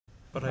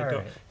but I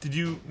don't. Did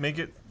you make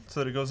it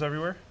so that it goes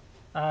everywhere?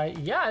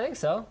 Yeah, I think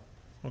so.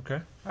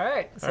 Okay. All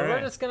right, so we're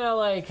just gonna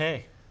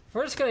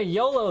we're just gonna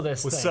YOLO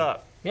this What's thing.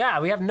 up?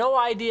 Yeah, we have no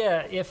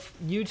idea if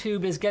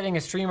YouTube is getting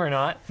a stream or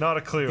not. Not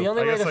a clue. The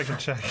only I way guess to I can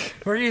check.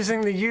 We're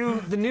using the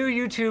new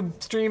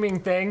YouTube streaming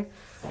thing.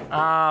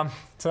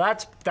 So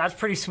that's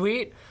pretty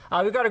sweet.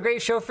 We've got a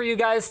great show for you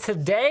guys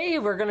today.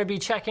 We're going to be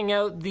checking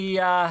out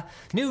the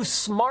new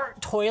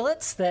smart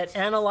toilets that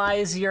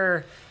analyze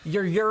your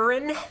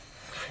urine.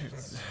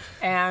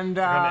 And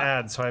I'm an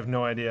ad, so I have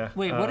no idea.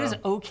 Wait, what is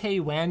OK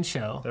WAN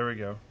Show? There we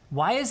go.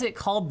 Why is it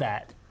called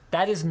that?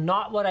 That is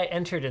not what I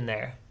entered in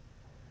there.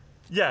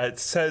 Yeah, it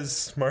says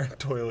smart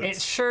toilets.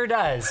 It sure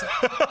does.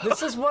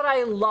 This is what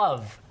I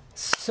love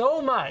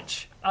so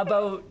much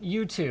about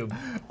YouTube.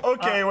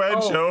 Okay,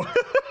 WAN Show.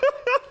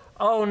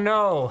 Oh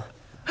no.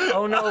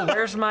 Oh no,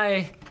 where's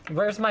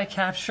my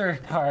capture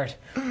card?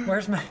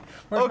 Where's my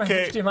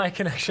HDMI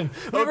connection?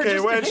 We were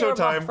just WAN Show about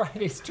time.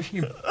 Friday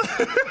stream.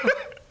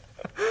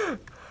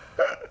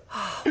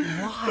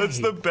 Why? That's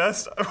the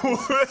best.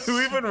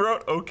 We even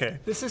wrote okay.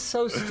 This is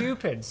so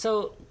stupid.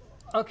 So,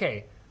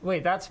 okay,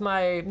 wait, that's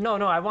my no.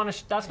 I want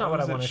to. That's not what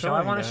I want to show.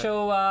 I want to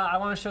show. I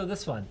want to show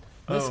this one.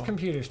 This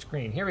computer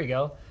screen. Here we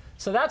go.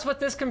 So that's what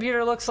this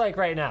computer looks like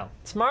right now.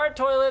 Smart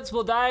toilets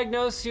will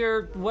diagnose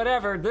your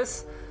whatever.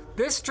 This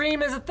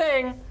stream is a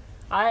thing.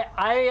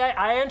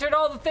 I entered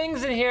all the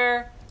things in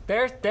here.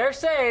 They're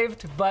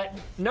saved, but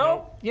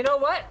nope. You know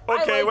what?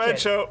 Okay, I like WAN it.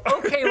 Show.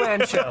 Okay,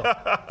 WAN Show.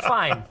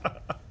 Fine.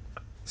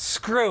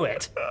 Screw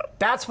it.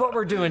 That's what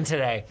we're doing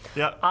today.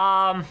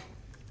 Yeah.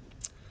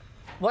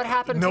 What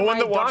happened No to one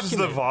my that watches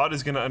document? the VOD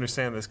is going to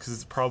understand this because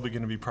it's probably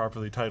going to be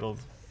properly titled.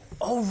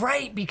 Oh,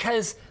 right,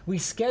 because we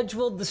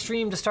scheduled the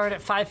stream to start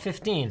at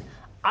 5:15.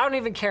 I don't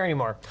even care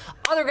anymore.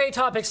 Other great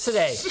topics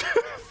today.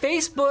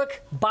 Facebook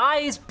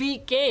buys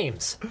Beat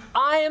Games.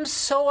 I am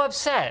so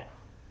upset.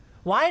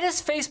 Why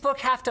does Facebook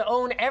have to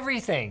own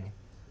everything?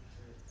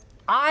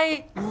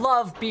 I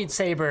love Beat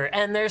Saber,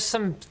 and there's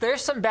some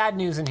bad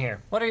news in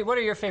here. What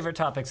are your favorite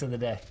topics of the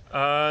day?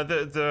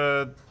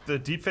 The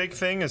deepfake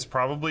thing is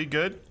probably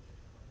good.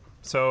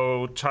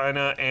 So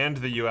China and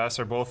the U.S.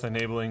 are both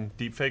enabling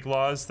deepfake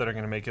laws that are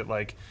going to make it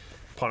like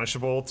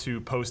punishable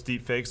to post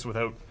deepfakes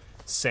without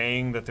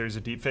saying that there's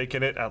a deepfake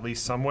in it, at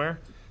least somewhere.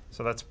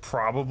 So that's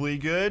probably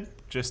good,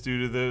 just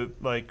due to the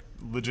like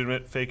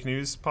legitimate fake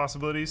news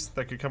possibilities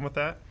that could come with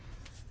that.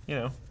 You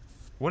know,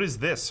 what is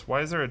this? Why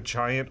is there a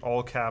giant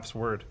all caps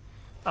word?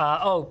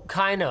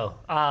 Kino.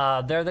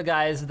 They're the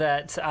guys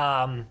that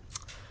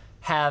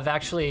have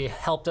actually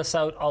helped us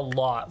out a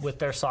lot with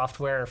their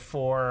software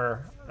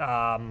for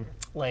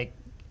like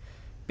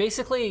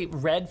basically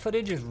red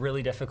footage is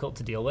really difficult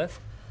to deal with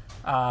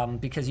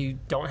because you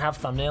don't have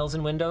thumbnails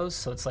in Windows,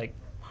 so it's like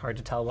hard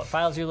to tell what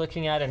files you're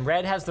looking at. And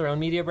Red has their own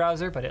media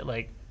browser, but it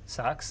like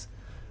sucks.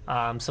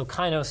 So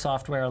Kino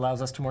software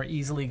allows us to more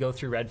easily go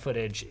through red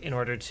footage in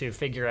order to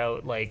figure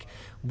out like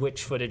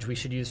which footage we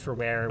should use for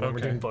where when we're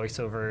doing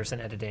voiceovers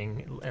and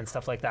editing and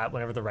stuff like that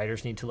whenever the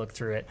writers need to look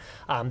through it.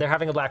 They're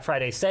having a Black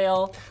Friday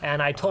sale,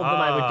 and I told them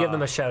I would give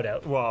them a shout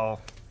out. Well,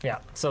 yeah,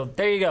 so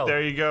there you go.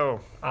 There you go.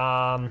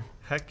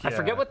 Heck yeah. I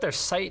forget what their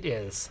site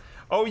is.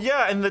 Oh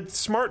yeah, and the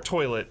smart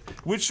toilet,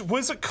 which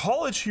was a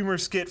college humor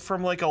skit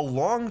from like a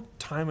long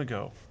time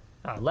ago.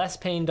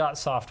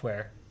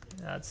 Lesspain.software.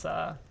 That's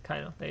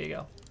kind of, there you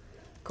go.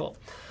 Cool.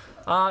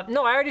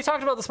 No, I already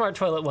talked about the smart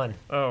toilet one.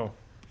 Oh,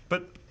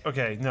 but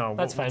okay, no.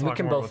 That's fine. We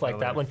can both like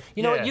that one.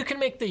 You know what? You can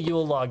make the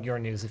Yule log your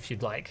news if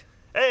you'd like.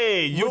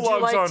 Hey, Yule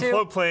log's like on to?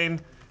 Floatplane.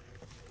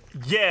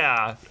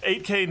 Yeah,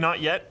 8K not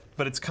yet,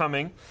 but it's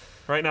coming.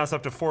 Right now it's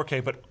up to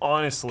 4K, but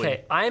honestly.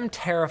 Okay, I'm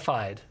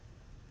terrified.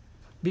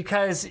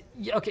 Because,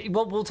 okay,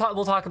 we'll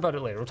talk about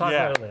it later. We'll talk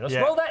about it later. Let's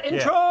roll that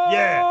intro!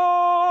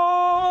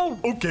 Yeah.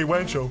 Okay,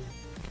 WAN Show.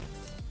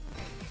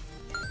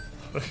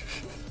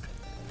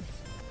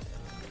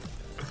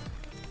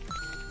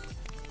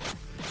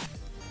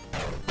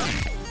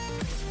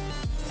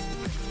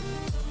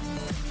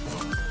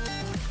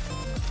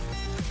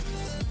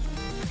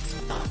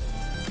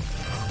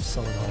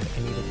 So annoying.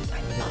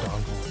 I need a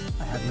dongle.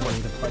 I have no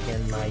way to plug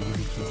in my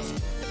YubiKey.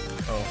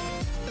 Oh.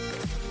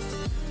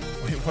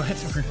 Wait,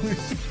 what? Really?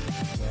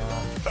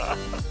 Yeah.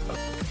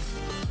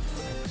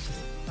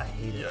 I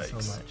hate it so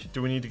much.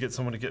 Do we need to get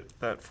someone to get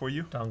that for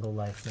you? Dongle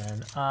life,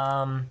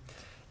 man.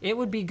 It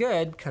would be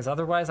good, because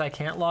otherwise I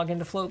can't log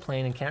into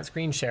Floatplane and can't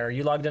screen share. Are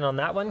you logged in on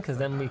that one? Because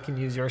then we can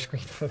use your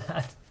screen for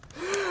that.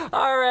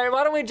 All right,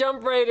 why don't we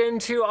jump right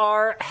into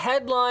our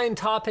headline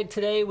topic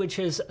today, which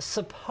is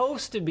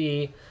supposed to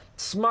be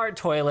smart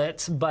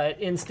toilets, but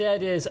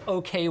instead is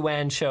OK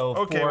WAN Show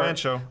OK WAN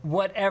Show.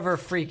 Whatever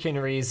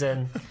freaking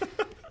reason.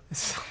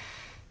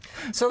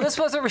 So this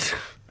was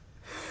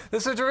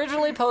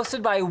originally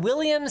posted by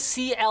William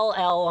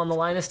CLL on the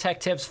Linus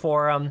Tech Tips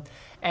forum,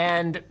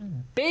 and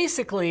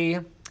basically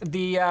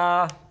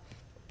the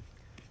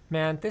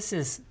man, this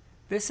is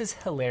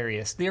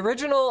hilarious. The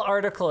original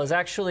article is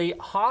actually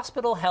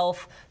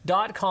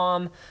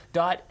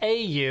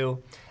hospitalhealth.com.au,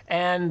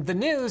 And the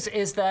news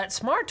is that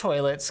smart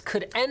toilets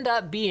could end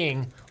up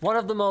being one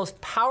of the most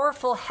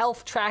powerful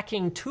health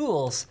tracking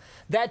tools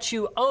that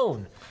you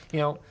own. You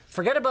know,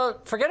 forget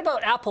about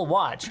Apple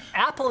Watch.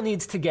 Apple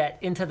needs to get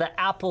into the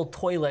Apple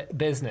toilet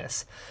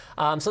business.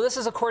 So this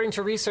is according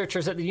to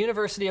researchers at the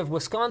University of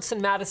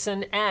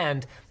Wisconsin-Madison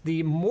and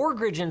the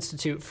Morgridge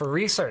Institute for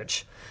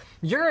Research.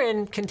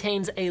 Urine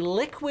contains a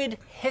liquid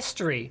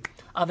history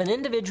of an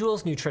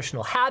individual's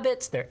nutritional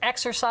habits, their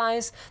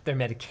exercise, their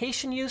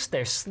medication use,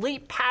 their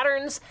sleep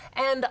patterns,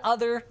 and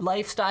other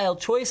lifestyle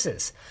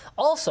choices.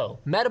 Also,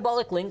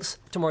 metabolic links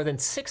to more than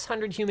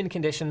 600 human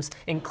conditions,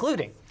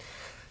 including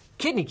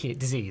kidney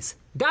disease,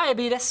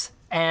 diabetes,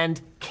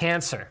 and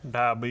cancer.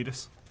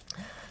 Diabetes.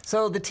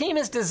 So the team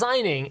is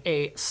designing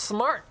a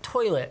smart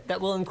toilet that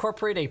will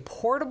incorporate a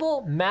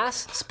portable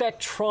mass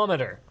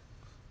spectrometer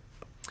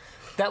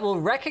that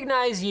will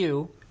recognize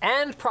you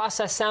and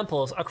process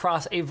samples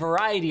across a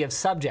variety of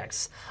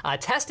subjects.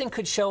 Testing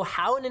could show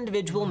how an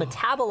individual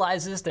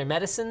metabolizes their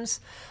medicines,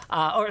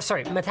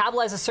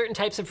 metabolizes certain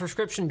types of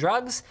prescription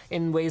drugs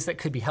in ways that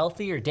could be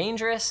healthy or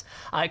dangerous.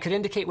 It could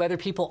indicate whether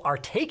people are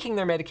taking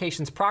their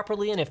medications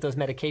properly and if those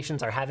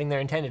medications are having their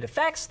intended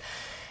effects.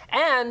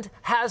 And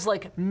has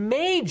like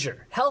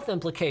major health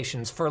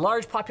implications for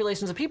large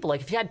populations of people.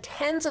 Like if you had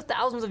tens of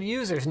thousands of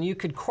users and you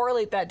could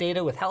correlate that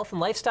data with health and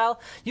lifestyle,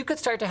 you could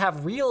start to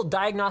have real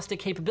diagnostic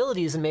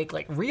capabilities and make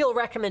like real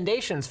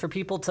recommendations for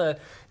people to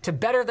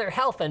better their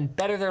health and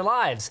better their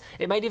lives.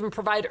 It might even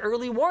provide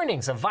early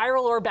warnings of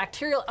viral or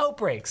bacterial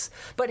outbreaks.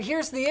 But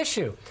here's the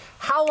issue.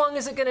 How long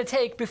is it gonna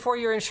take before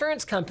your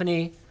insurance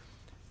company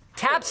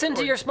taps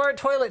into your smart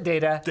toilet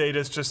data?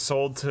 Data's just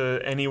sold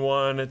to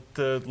anyone at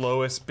the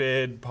lowest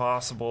bid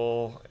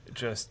possible.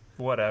 Just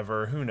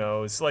whatever, who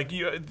knows? Like,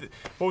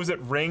 what was it?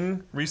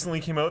 Ring recently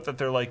came out that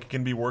they're like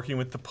going to be working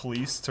with the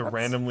police to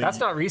randomly. That's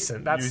not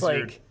recent. That's use like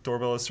your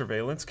doorbell as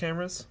surveillance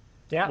cameras.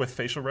 Yeah. With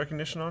facial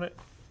recognition on it.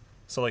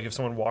 So like if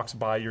someone walks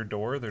by your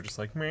door, they're just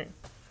like, meh.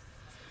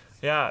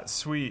 Yeah,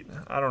 sweet.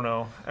 I don't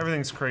know.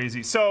 Everything's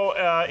crazy.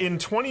 So in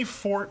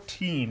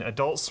 2014,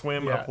 Adult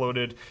Swim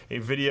uploaded a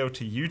video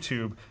to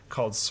YouTube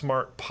called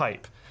Smart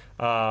Pipe,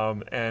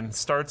 and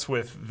starts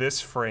with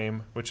this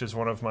frame, which is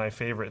one of my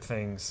favorite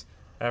things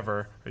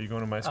ever. Are you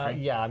going to my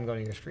screen? Yeah, I'm going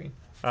to your screen.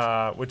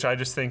 Which I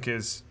just think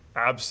is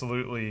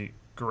absolutely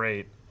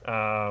great.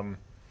 But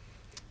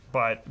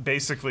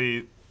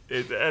basically,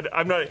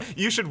 I'm not.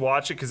 You should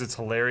watch it because it's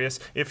hilarious.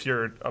 If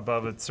you're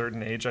above a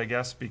certain age, I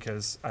guess,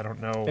 because I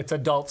don't know. It's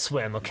Adult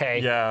Swim,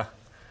 okay? Yeah,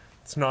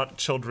 it's not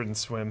Children's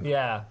Swim.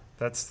 Yeah.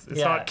 It's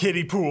not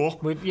kiddie pool.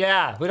 We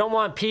don't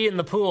want pee in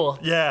the pool.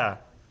 Yeah,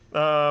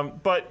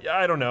 but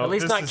I don't know. At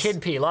least not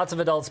kid pee. Lots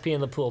of adults pee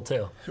in the pool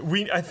too.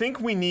 I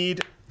think we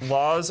need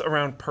laws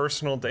around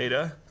personal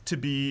data to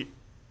be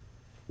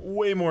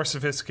way more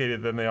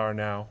sophisticated than they are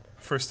now,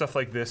 for stuff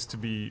like this to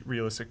be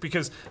realistic.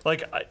 Because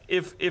like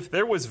if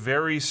there was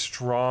very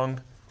strong,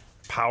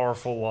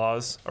 powerful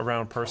laws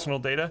around personal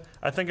data,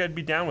 I think I'd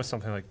be down with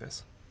something like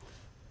this.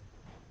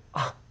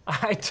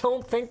 I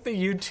don't think the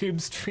YouTube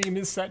stream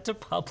is set to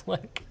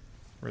public.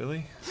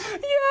 Really?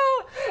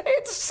 Yeah,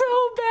 it's so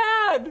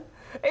bad.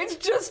 It's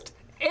just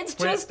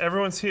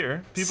everyone's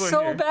here. People are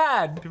so here.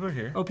 bad. People are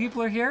here. Oh,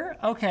 people are here?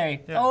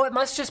 Okay. Yeah. Oh, it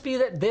must just be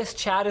that this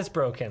chat is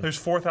broken. There's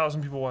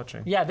 4,000 people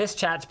watching. Yeah, this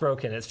chat's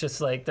broken. It's just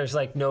like there's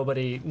like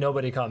nobody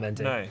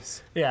commenting.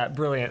 Nice. Yeah,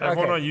 brilliant.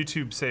 Everyone okay. on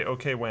YouTube say,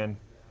 okay, WAN.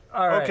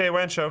 All right. Okay,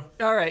 WAN Show.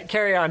 All right,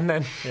 carry on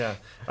then. Yeah.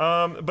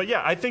 But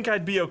yeah, I think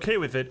I'd be okay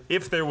with it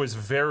if there was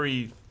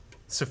very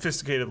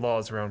sophisticated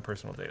laws around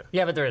personal data.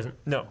 Yeah, but there isn't.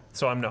 No,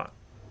 so I'm not.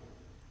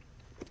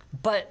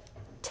 But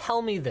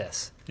tell me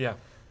this. Yeah.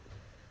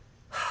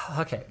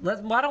 Okay,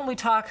 why don't we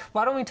talk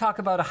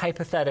about a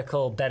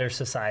hypothetical better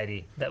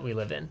society that we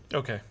live in?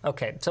 Okay.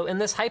 Okay, so in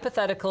this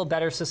hypothetical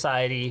better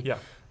society, Yeah.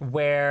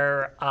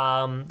 where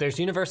there's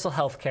universal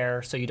health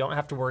care, so you don't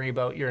have to worry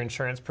about your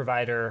insurance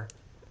provider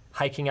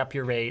hiking up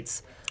your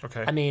rates.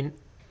 Okay. I mean,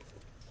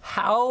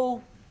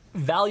 how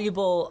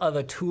valuable of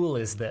a tool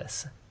is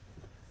this?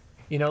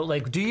 You know,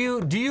 like, do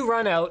you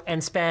run out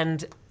and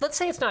spend, let's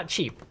say it's not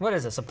cheap. What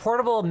is this, a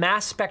portable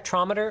mass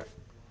spectrometer?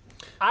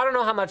 I don't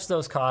know how much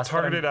those cost.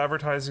 Targeted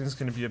advertising is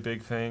going to be a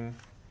big thing.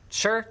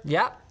 Sure,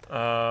 yeah.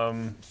 I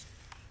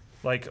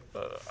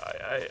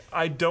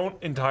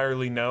don't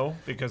entirely know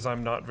because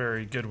I'm not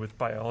very good with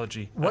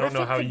biology. I don't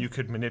know how you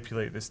could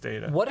manipulate this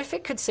data. What if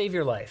it could save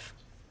your life?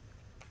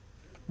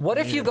 What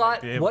if you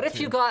got,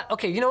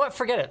 okay, you know what,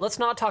 forget it. Let's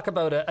not talk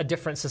about a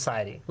different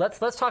society.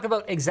 Let's talk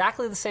about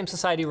exactly the same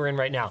society we're in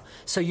right now.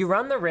 So you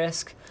run the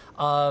risk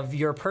of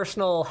your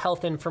personal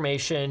health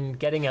information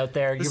getting out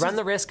there. You run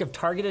the risk of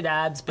targeted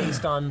ads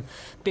based on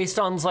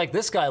like,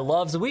 this guy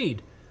loves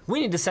weed. We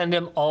need to send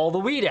him all the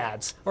weed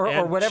ads,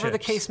 or whatever the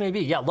case may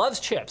be. Yeah, loves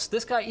chips.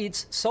 This guy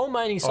eats so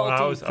many salty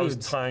foods. I was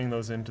tying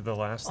those into the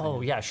last thing.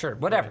 Oh yeah, sure,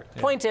 whatever. Right,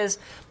 yeah. Point is,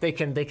 they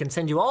can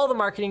send you all the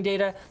marketing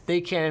data.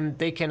 They can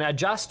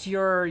adjust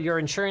your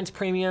insurance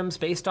premiums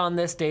based on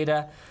this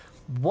data.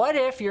 What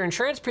if your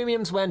insurance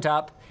premiums went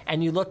up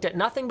and you looked at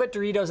nothing but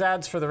Doritos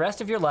ads for the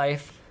rest of your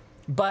life,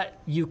 but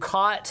you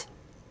caught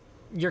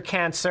your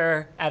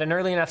cancer at an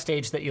early enough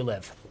stage that you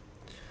live.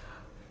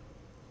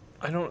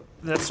 I don't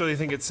necessarily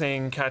think it's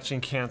saying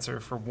catching cancer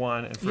for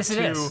one, and for Yes, two,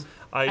 it is.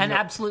 And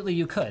absolutely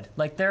you could.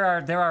 Like there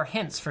are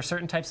hints for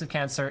certain types of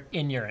cancer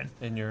in urine.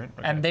 in urine.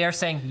 Okay. And they are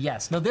saying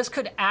yes. No, this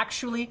could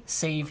actually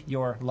save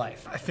your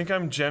life. I think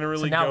I'm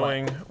generally So now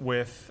going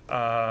with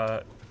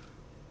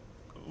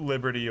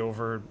liberty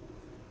over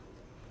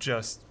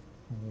just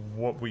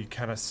what we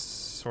kind of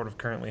sort of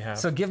currently have.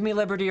 So give me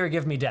liberty or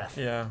give me death.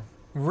 yeah,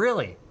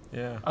 Really?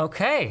 yeah.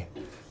 Okay.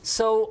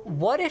 So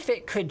what if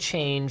it could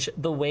change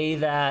the way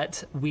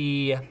that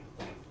we,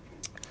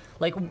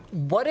 like,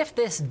 what if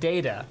this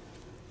data,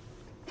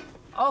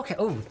 okay,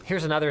 oh,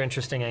 here's another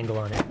interesting angle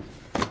on it.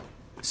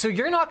 So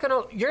you're not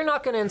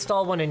gonna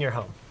install one in your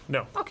home.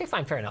 No. Okay,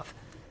 fine, fair enough.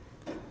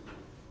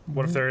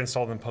 What if they're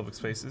installed in public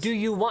spaces? Do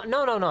you want,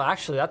 no,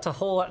 actually, that's a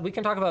whole, we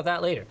can talk about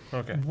that later.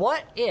 Okay.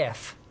 What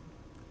if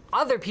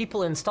other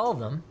people install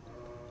them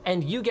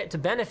and you get to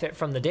benefit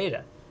from the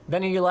data?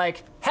 Then you're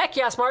like, heck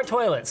yeah, smart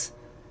toilets.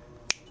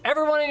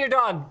 Everyone and your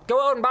dog,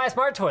 go out and buy a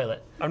smart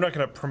toilet. I'm not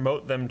going to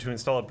promote them to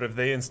install it, but if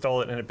they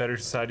install it in a better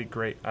society,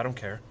 great. I don't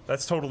care.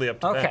 That's totally up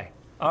to them. Okay,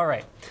 all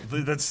right.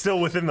 That's still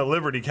within the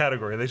liberty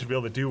category. They should be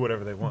able to do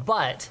whatever they want.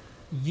 But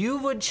you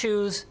would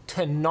choose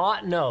to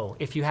not know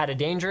if you had a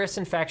dangerous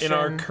infection. In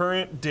our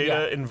current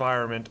data Yeah.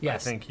 environment,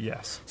 Yes. I think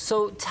yes.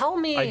 So tell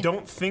me. I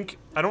don't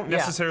Yeah.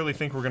 necessarily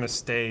think we're going to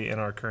stay in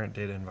our current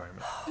data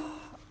environment.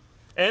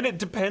 And it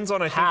depends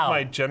on, I think, How?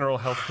 my general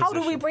health How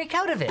position. do we break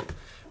out of it?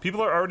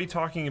 People are already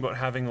talking about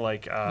having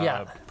like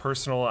Yeah.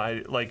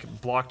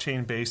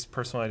 blockchain-based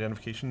personal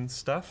identification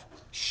stuff.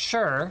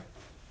 Sure.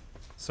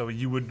 So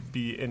you would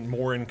be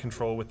more in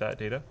control with that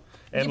data.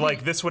 And Yeah,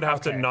 but- this would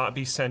have to okay. not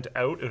be sent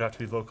out. It would have to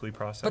be locally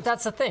processed. But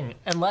that's the thing.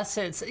 Unless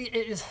it's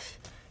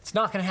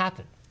not going to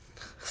happen.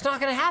 It's not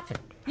going to happen.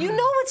 You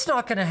know it's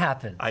not going to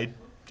happen.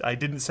 I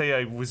didn't say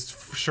I was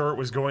sure it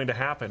was going to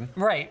happen.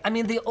 Right. I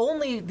mean, the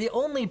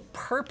only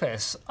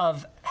purpose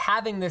of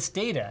having this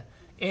data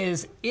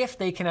is if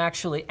they can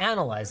actually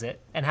analyze it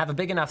and have a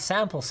big enough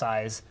sample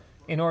size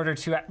in order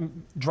to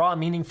draw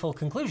meaningful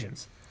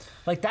conclusions.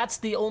 Like that's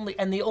the only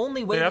way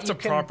They that have you to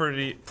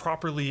can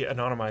properly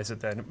anonymize it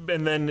then.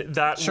 And then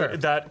that Sure.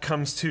 that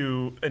comes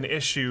to an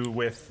issue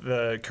with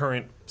the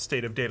current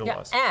state of data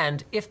laws.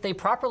 And if they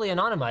properly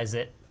anonymize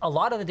it, a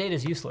lot of the data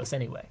is useless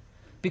anyway.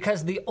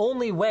 Because the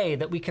only way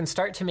that we can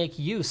start to make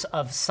use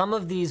of some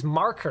of these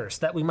markers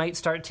that we might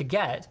start to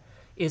get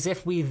is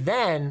if we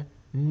then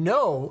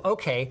know,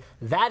 okay,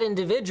 that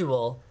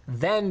individual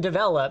then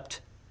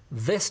developed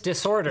this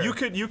disorder. You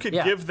could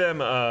Yeah. give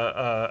them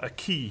a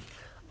key.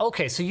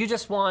 Okay, so you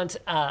just want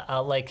a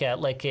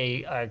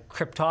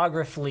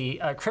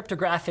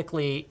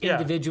cryptographically Yeah.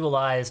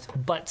 individualized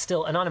but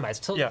still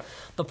anonymized. So Yeah.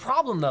 the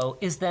problem though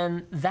is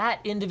then that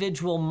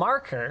individual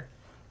marker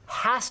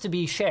has to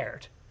be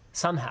shared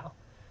somehow.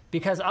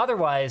 Because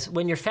otherwise,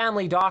 when your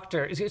family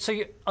doctor,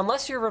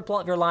 unless you're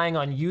relying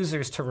on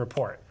users to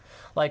report,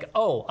 like,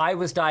 oh, I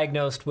was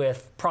diagnosed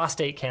with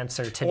prostate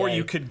cancer today. Or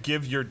you could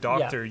give your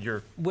doctor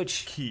your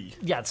key.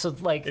 Yeah, so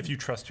like. If you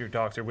trust your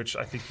doctor, which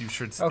I think you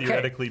should Okay.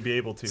 theoretically be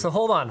able to. So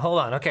hold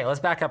on. Okay, let's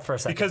back up for a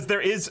second. Because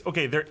there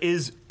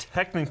is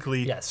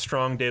technically Yes.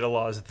 strong data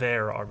laws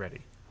there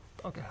already.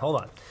 Okay, hold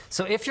on.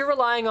 So if you're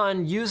relying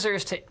on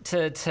users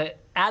to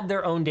add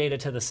their own data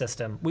to the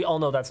system, we all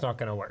know that's not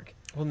going to work.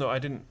 Well, no, I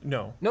didn't.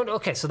 No. No,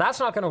 okay, so that's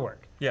not going to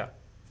work. Yeah. I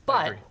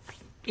But agree.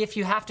 if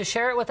you have to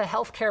share it with a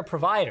healthcare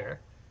provider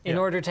in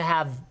Yeah. order to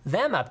have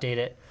them update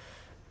it,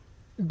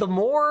 the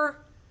more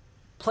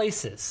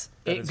places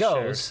That it is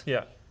goes,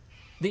 shared. Yeah.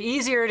 the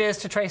easier it is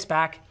to trace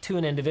back to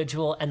an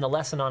individual and the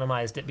less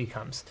anonymized it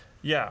becomes.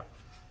 Yeah.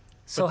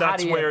 So But how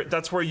do you...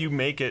 that's where you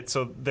make it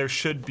so there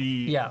should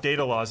be Yeah.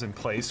 data laws in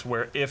place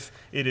where if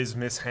it is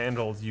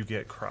mishandled, you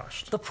get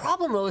crushed. The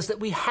problem, though, is that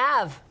we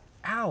have...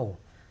 Ow.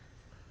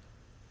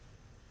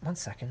 1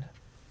 second.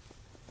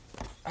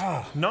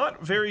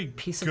 Not very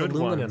Piece of good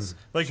aluminum. ones.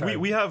 Like Sorry.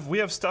 we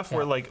have stuff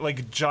where Yeah.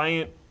 like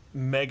giant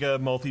mega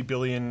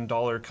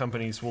multi-billion-dollar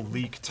companies will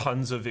leak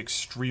tons of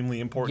extremely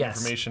important Yes.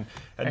 information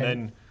and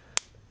then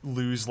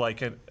lose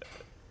like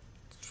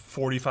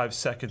 45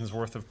 seconds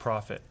worth of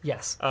profit.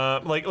 Yes.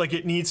 Like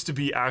it needs to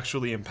be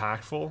actually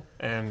impactful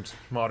and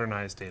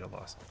modernize data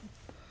laws.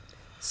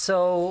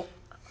 So...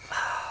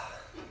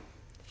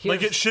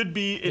 Like it should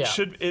be.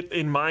 Yeah.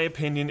 In my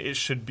opinion, it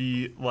should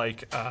be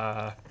like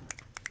car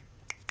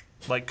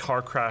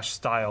crash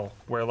style,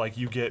 where like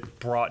you get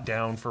brought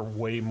down for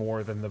way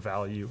more than the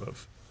value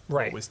of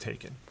Right. what was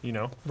taken. You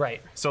know.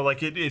 Right. So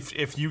like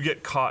if you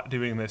get caught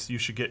doing this, you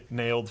should get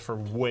nailed for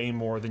way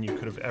more than you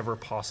could have ever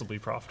possibly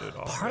profited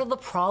off. Part of the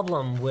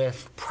problem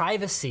with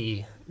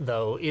privacy,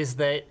 though, is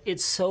that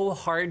it's so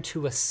hard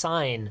to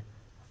assign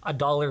a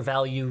dollar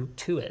value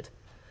to it.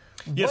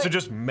 Yeah. So What-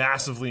 just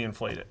massively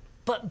inflate it.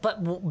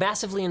 But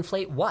massively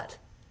inflate what?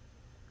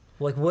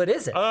 Like, what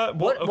is it? Well,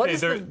 what okay.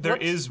 is There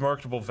what's- is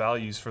marketable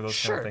values for those kind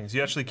Sure. of things.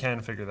 You actually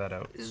can figure that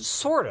out.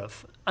 Sort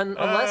of.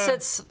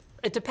 Unless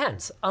it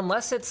depends.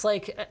 Unless it's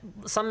like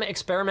some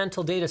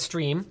experimental data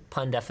stream,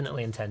 pun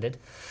definitely intended,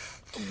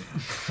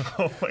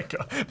 Oh my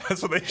god,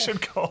 that's what they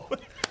should call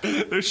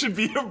it. There should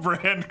be a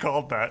brand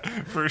called that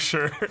for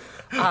sure.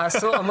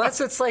 So unless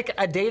it's like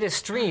a data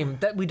stream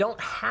that we don't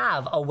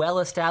have a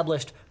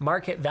well-established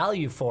market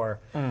value for,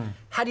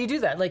 how do you do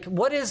that? Like,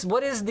 what is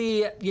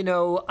the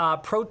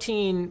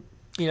protein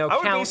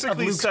count of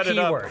Luke's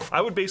keyword? I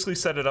would basically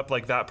set it up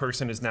like that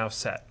person is now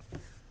set.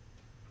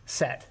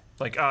 Set.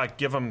 Like,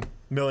 give them $1.5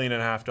 million,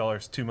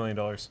 $2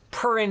 million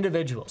Per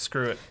individual.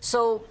 Screw it.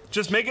 So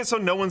just make it so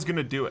no one's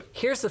gonna do it.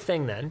 here's the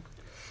thing then.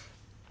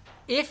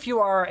 If you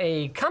are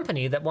a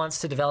company that wants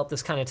to develop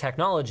this kind of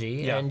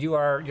technology and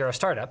you're a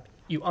startup,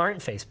 you aren't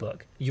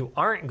Facebook, you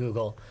aren't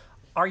Google,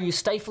 are you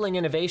stifling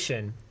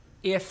innovation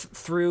if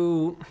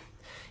through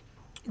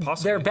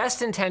Possibly. their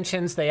best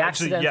intentions they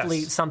Actually, accidentally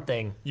yes.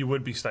 something, You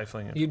would be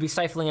stifling it. you'd be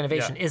stifling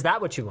innovation? Yeah. Is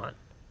that what you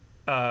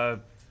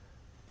want?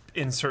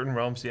 In certain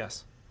realms,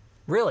 yes.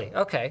 Really?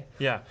 Okay.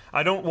 Yeah,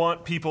 I don't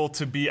want people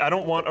to be. I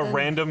don't want a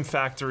random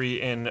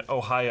factory in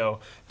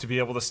Ohio to be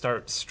able to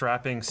start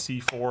strapping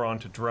C4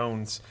 onto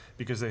drones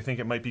because they think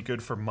it might be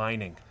good for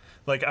mining.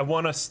 Like, I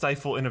want to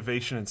stifle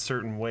innovation in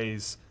certain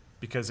ways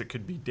because it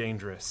could be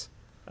dangerous,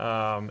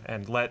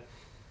 and let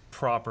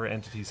proper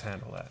entities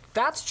handle that.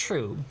 That's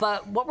true,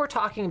 but what we're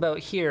talking about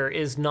here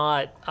is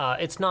not,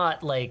 it's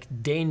not like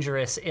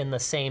dangerous in the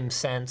same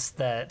sense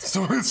that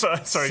Sorry,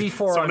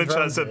 C4 on someone in chat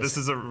drones said is. this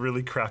is a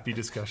really crappy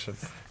discussion.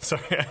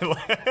 Sorry.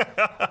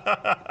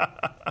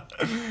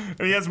 And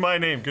he has my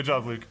name. Good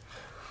job, Luke.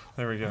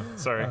 There we go.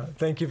 Sorry.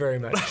 Thank you very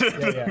much.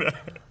 Okay,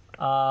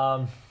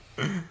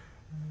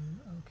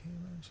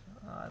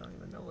 I don't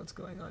even know what's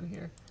going on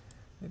here.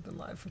 They've been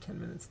live for 10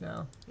 minutes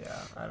now. Yeah,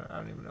 I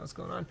don't even know what's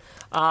going on.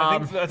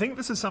 I think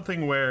this is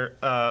something where,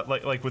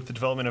 like with the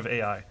development of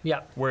AI,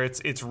 Yeah. where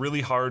it's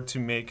really hard to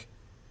make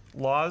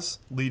laws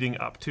leading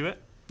up to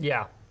it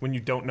Yeah. when you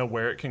don't know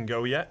where it can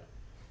go yet.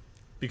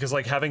 Because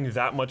like having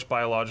that much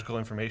biological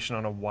information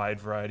on a wide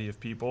variety of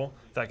people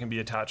that can be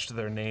attached to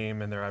their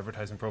name and their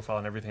advertising profile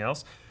and everything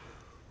else,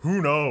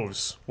 who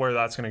knows where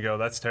that's going to go?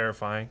 That's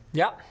terrifying.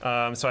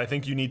 Yeah. So I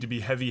think you need to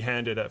be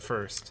heavy-handed at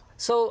first.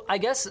 So I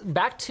guess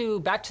back to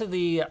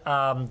the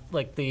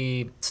like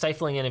the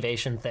stifling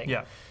innovation thing.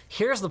 Yeah.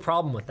 Here's the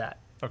problem with that.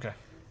 Okay.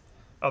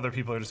 Other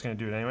people are just going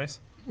to do it anyways?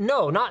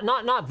 No,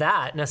 not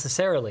that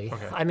necessarily.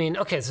 Okay. I mean,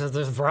 okay, so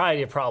there's a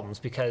variety of problems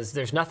because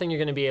there's nothing you're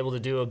going to be able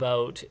to do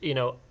about,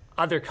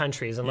 other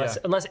countries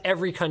unless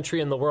every country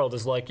in the world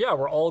is like, yeah,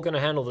 we're all going to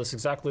handle this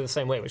exactly the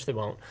same way, which they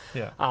won't.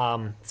 Yeah.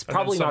 It's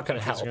probably not going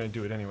to help. Are going to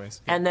do it anyways.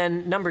 And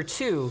then number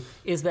two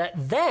is that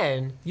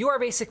then you are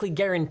basically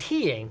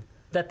guaranteeing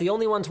that the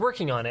only ones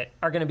working on it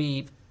are going to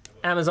be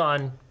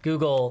Amazon,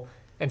 Google,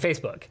 and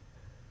Facebook.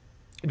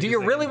 Do you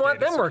they really can want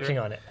data them secure? working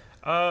on it?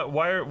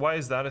 Why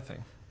is that a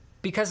thing?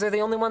 Because they're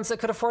the only ones that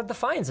could afford the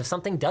fines if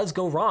something does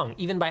go wrong,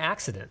 even by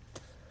accident.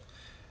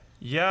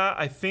 Yeah,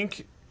 I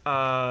think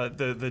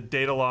the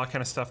data law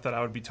kind of stuff that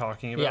I would be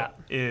talking about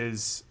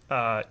is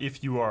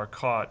if you are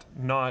caught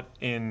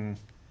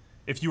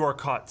if you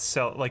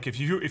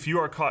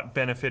are caught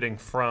benefiting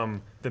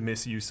from the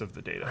misuse of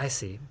the data. I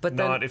see. But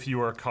not then, if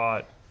you are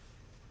caught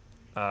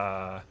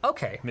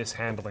okay.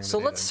 mishandling So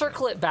the data. let's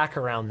circle it back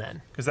around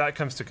then. Because that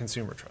comes to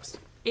consumer trust.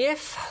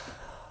 If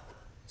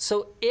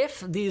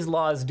these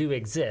laws do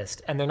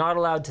exist and they're not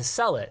allowed to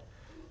sell it,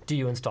 do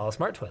you install a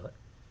smart toilet?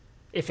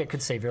 If it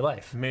could save your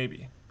life.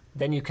 Maybe.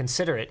 Then you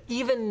consider it,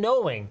 even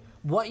knowing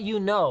what you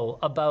know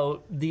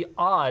about the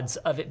odds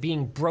of it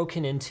being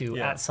broken into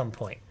at some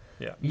point.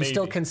 Yeah, You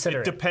still maybe.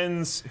 consider it. It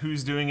depends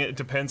who's doing it. It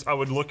depends. I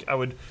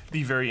would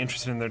be very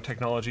interested in their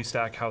technology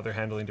stack, how they're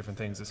handling different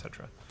things,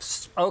 etc.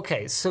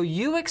 Okay, so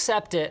you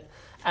accept it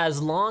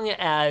as long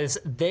as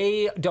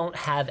they don't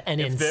have an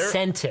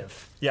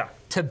incentive Yeah.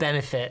 to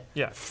benefit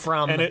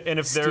from and if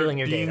they're stealing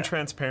your being data.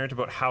 transparent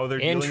about how they're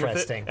dealing with it,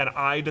 Interesting. and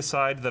I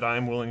decide that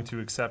I'm willing to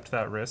accept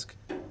that risk,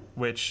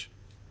 which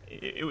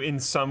in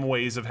some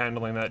ways of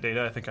handling that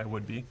data, I think I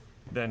would be,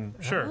 then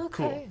sure,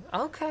 cool.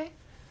 Okay.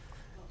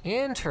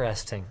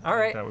 Interesting. All I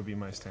think right. that would be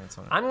my stance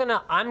on it.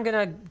 I'm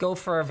gonna go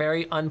for a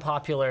very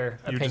unpopular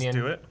You would opinion.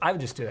 just do it? I would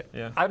just do it.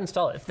 Yeah. I would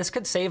install it. If this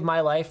could save my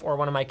life or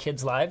one of my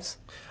kids' lives,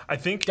 I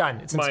think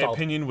Done. It's my installed.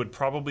 opinion would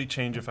probably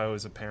change if I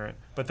was a parent,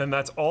 but then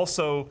that's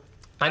also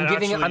I'm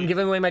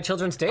giving away my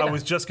children's data. I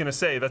was just gonna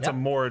say that's a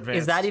more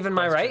advanced. Is that even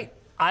my question. right?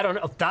 I don't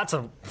know. That's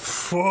a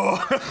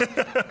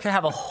could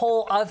have a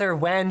whole other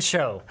WAN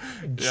show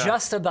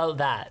just about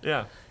that.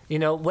 Yeah.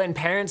 When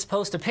parents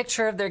post a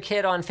picture of their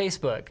kid on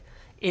Facebook,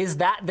 is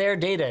that their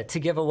data to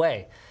give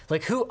away?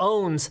 Like, who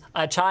owns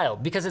a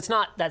child? Because it's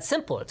not that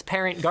simple. It's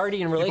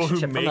parent-guardian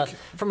relationship.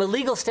 From a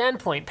legal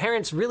standpoint,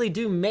 parents really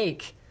do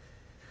make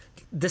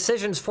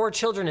decisions for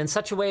children in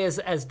such a way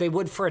as they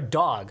would for a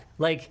dog.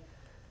 Like,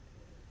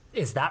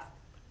 is that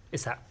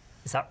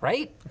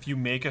right? If you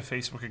make a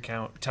Facebook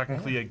account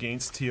technically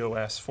against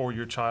TOS for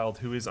your child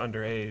who is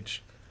underage,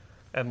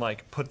 and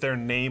like put their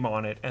name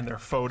on it and their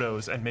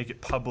photos and make it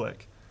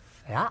public,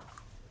 Yeah.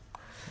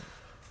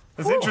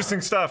 it's interesting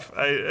stuff.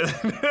 I'm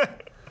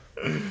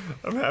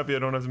happy I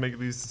don't have to make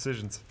these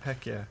decisions.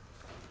 Heck yeah.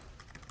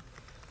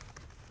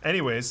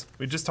 Anyways,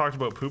 we just talked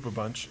about poop a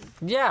bunch.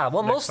 Yeah,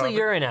 well, Next mostly topic.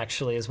 urine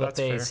actually is what That's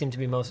they fair. seem to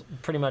be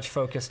pretty much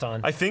focused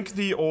on. I think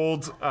the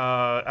old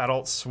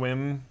Adult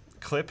Swim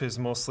clip is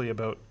mostly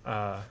about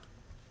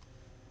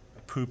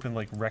poop and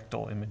like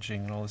rectal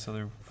imaging and all this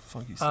other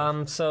funky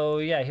stuff. So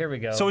yeah, here we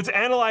go. So it's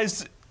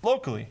analyzed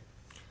locally.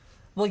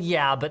 Well,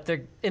 yeah, but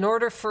in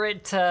order for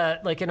it to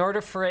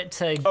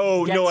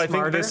Oh get no, I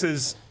smarter, think this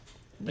is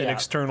an Yeah.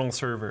 external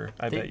server.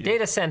 I bet you.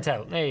 data sent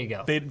out. There you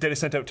go. Data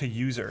sent out to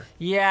user.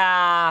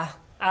 Yeah,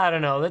 I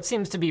don't know. That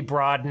seems to be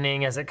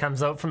broadening as it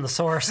comes out from the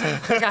source.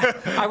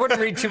 I wouldn't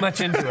read too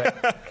much into it.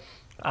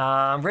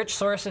 Rich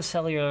source of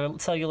cellular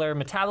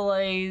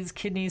metabolites.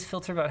 Kidneys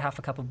filter about half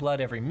a cup of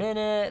blood every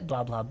minute.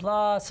 Blah, blah,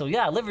 blah. So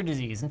yeah, liver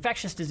disease,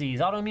 infectious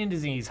disease, autoimmune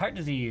disease, heart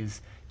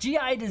disease,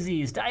 GI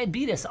disease,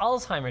 diabetes,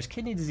 Alzheimer's,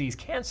 kidney disease,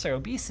 cancer,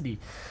 obesity.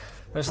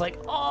 There's like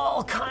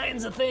all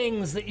kinds of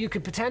things that you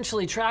could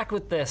potentially track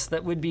with this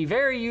that would be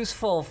very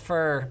useful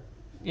for,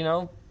 you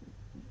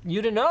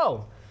to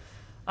know.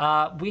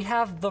 We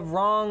have the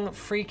wrong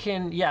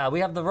we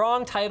have the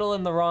wrong title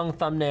and the wrong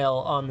thumbnail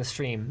on the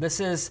stream.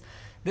 This is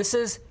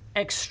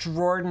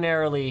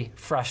extraordinarily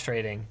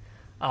frustrating.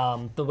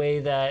 The way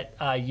that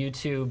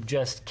YouTube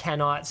just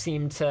cannot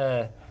seem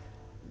to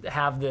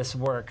have this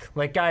work.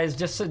 Like, guys,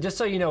 just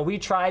so you know, we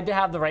tried to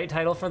have the right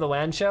title for the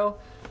WAN show,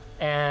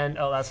 and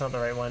oh, that's not the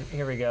right one.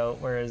 Here we go.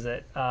 Where is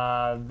it?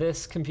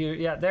 This computer.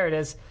 Yeah, there it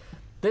is.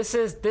 This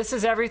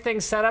is everything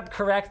set up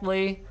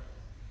correctly,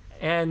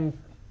 and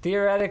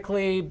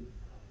theoretically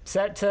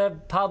set to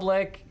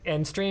public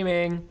and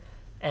streaming,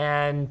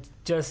 and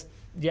just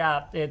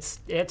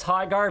it's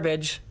hot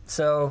garbage.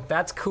 So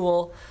that's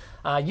cool.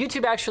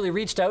 YouTube actually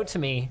reached out to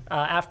me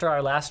after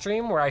our last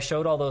stream where I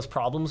showed all those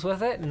problems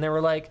with it, and they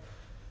were like,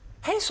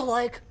 hey, so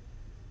like,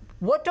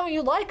 what don't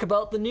you like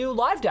about the new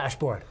live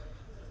dashboard?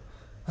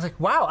 I was like,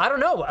 wow, I don't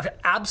know.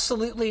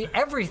 Absolutely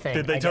everything.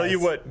 Did they tell you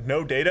what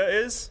no data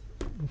is?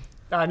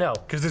 No.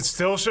 Because it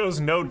still shows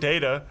no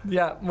data.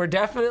 Yeah, we're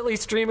definitely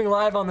streaming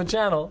live on the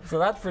channel, so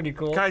that's pretty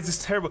cool. Guys,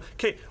 it's terrible.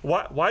 Okay,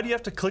 why do you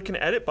have to click an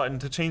edit button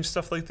to change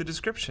stuff like the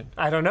description?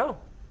 I don't know.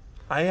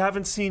 I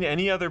haven't seen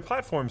any other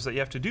platforms that you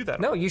have to do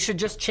that No, on. you should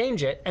just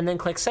change it and then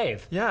click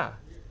save. Yeah.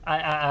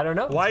 I don't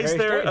know. Why It's is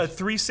very there a strange.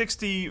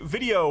 360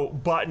 video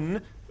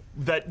button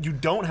that you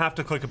don't have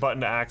to click a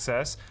button to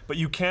access, but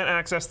you can't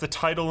access the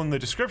title and the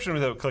description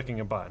without clicking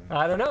a button?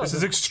 I don't know. This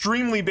is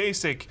extremely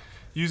basic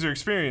user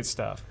experience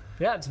stuff.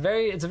 Yeah, it's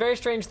a very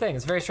strange thing.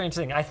 It's a very strange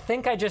thing. I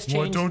think I just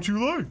changed. What don't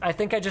you like? I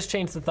think I just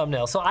changed the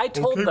thumbnail. So I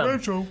told Okay, them.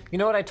 Rachel. You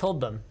know what I told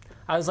them?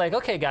 I was like,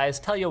 okay, guys,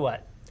 tell you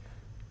what.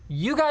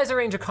 You guys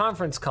arrange a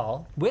conference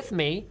call with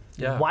me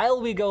while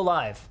we go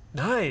live.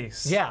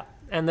 Nice. Yeah,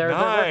 and they're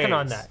working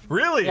on that.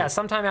 Really? Yeah,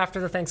 sometime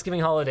after the Thanksgiving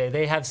holiday,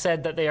 they have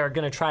said that they are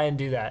going to try and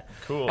do that.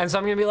 Cool. And so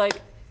I'm going to be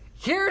like,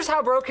 here's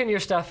how broken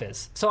your stuff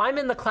is. So I'm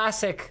in the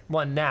classic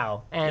one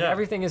now, and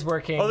everything is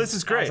working. Oh, this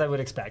is great. As I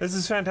would expect. This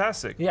is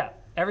fantastic. Yeah,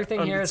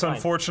 everything here is It's fine.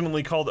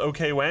 unfortunately called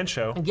OK WAN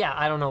Show. Yeah,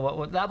 I don't know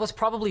what that was.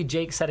 Probably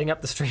Jake setting up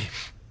the stream.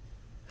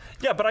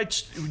 Yeah,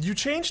 but you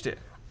changed it.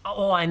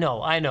 Oh, I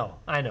know.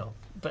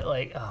 But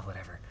like, oh,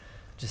 whatever.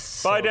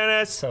 Just Bye,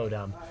 Dennis. So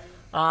dumb.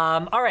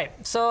 All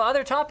right, so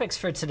other topics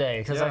for today,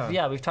 because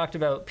we've talked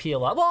about pee a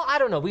lot. Well, I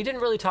don't know. We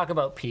didn't really talk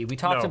about pee. We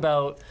talked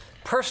about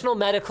personal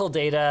medical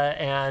data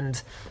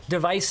and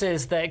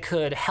devices that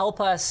could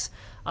help us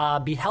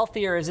be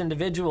healthier as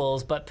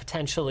individuals, but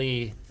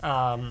potentially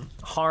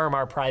harm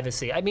our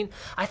privacy. I mean,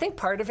 I think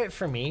part of it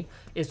for me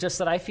is just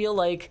that I feel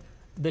like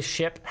the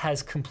ship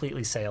has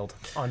completely sailed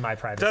on my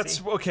privacy.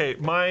 That's okay.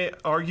 My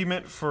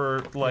argument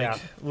for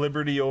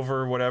liberty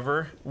over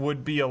whatever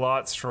would be a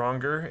lot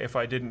stronger if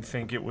I didn't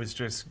think it was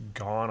just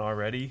gone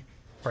already.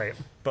 Right.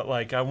 But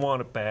like, I want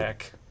it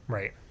back.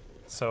 Right.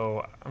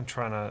 So I'm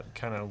trying to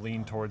kind of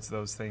lean towards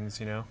those things,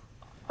 you know?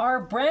 Are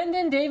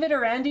Brandon, David,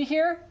 or Andy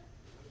here?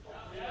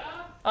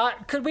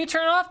 Could we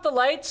turn off the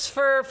lights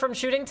from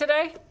shooting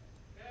today?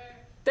 Okay.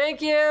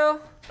 Thank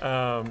you.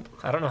 I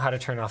don't know how to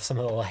turn off some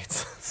of the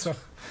lights. So,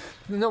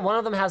 no, one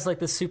of them has like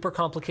this super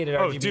complicated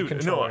RGB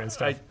controller and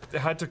stuff. I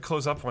had to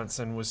close up once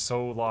and was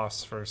so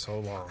lost for so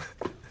long.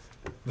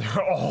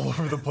 They're all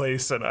over the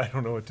place and I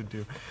don't know what to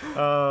do.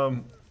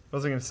 What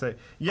was I going to say?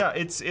 Yeah,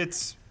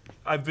 it's.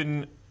 I've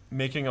been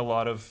making a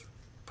lot of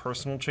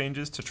personal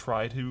changes to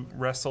try to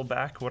wrestle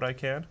back what I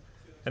can,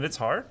 and it's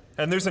hard.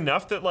 And there's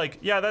enough that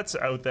that's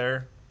out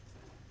there.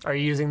 Are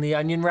you using the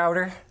Onion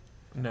router?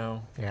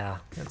 No. Yeah,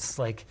 it's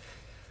like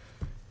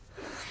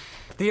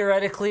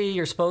theoretically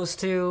you're supposed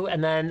to,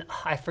 and then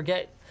I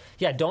forget.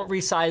 Yeah, don't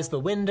resize the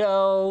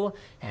window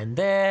and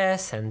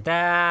this and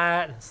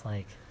that. It's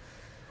like,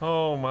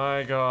 oh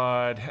my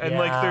god. And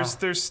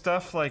there's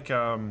stuff like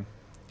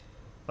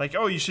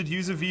oh, you should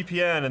use a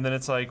VPN, and then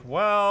it's like,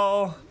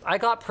 well, I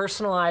got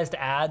personalized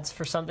ads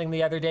for something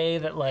the other day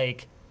that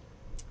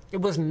it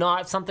was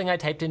not something I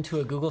typed into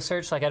a Google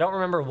search. Like, I don't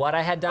remember what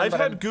I had done. I've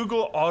had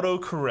Google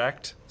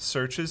autocorrect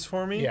searches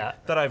for me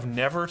that I've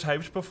never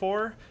typed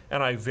before,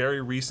 and I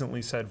very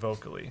recently said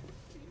vocally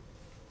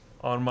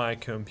on my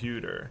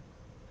computer,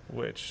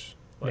 which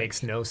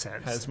makes no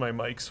sense. Has my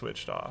mic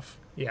switched off.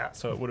 Yeah.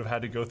 So it would have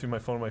had to go through my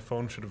phone. My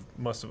phone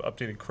must have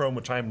updated Chrome,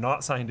 which I am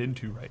not signed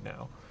into right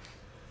now.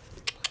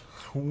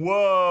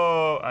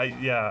 Whoa!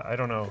 I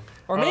don't know.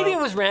 Or maybe it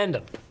was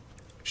random.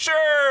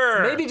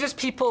 Sure. Maybe just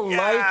people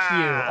like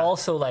you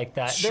also like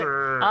that.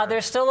 Sure.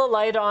 There's still a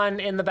light on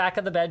in the back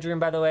of the bedroom,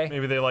 by the way.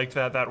 Maybe they liked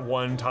that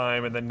one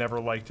time and then never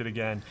liked it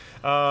again.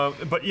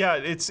 But yeah,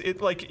 it's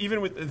like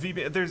even with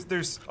VPN,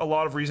 there's a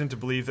lot of reason to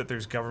believe that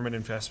there's government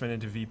investment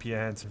into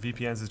VPNs. And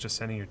VPNs is just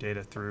sending your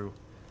data through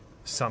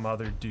some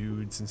other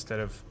dudes instead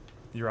of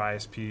your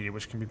ISP,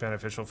 which can be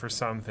beneficial for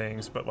some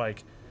things. But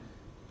like,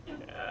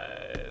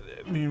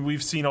 I mean,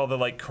 we've seen all the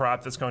like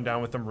crap that's gone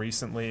down with them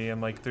recently, and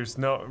like, there's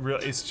no real.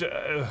 It's just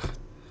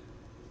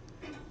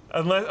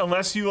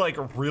unless you like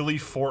really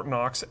Fort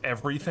Knox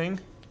everything,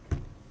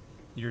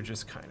 you're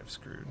just kind of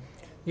screwed.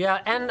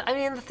 Yeah, and I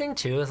mean the thing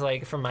too is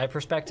like from my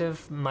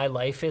perspective, my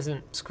life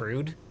isn't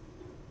screwed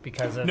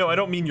because of. No, I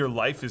don't mean your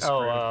life is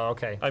screwed. Oh,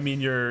 okay. I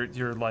mean your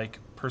like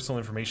personal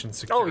information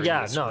security. Oh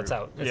yeah, is no, screwed. it's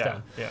out. It's yeah,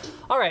 done. Yeah.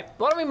 All right,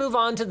 why don't we move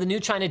on to the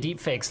new China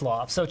deepfakes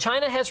law? So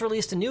China has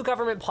released a new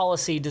government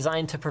policy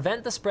designed to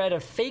prevent the spread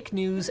of fake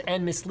news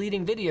and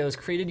misleading videos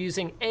created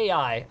using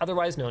AI,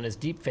 otherwise known as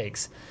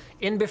deepfakes,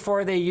 in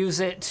before they use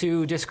it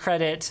to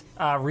discredit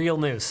real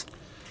news.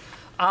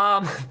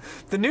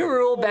 The new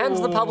rule bans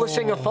the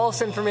publishing of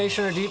false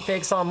information or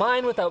deepfakes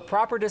online without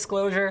proper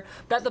disclosure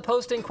that the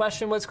post in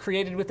question was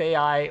created with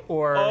AI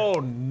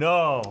or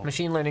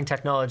machine learning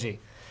technology.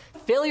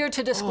 Failure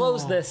to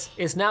disclose this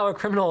is now a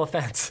criminal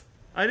offense.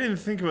 I didn't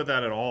think about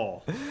that at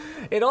all.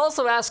 It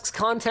also asks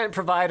content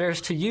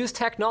providers to use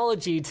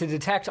technology to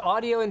detect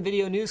audio and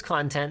video news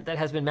content that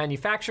has been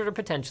manufactured or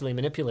potentially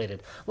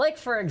manipulated. Like,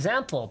 for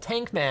example,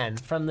 Tank Man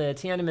from the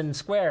Tiananmen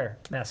Square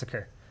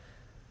massacre.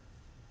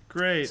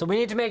 Great. So we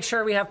need to make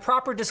sure we have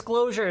proper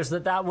disclosures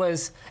that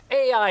was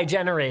AI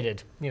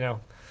generated, you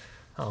know.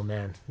 Oh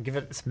man, give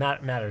it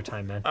matter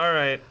time, man. All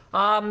right.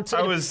 So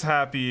I was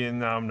happy and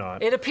now I'm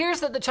not. It appears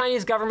that the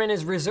Chinese government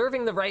is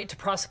reserving the right to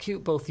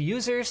prosecute both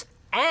users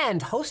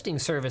and hosting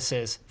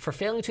services for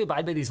failing to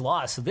abide by these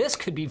laws. So this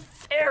could be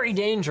very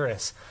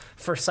dangerous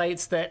for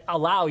sites that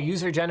allow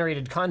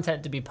user-generated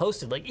content to be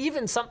posted. Like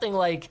even something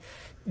like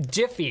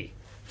Jiffy,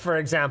 for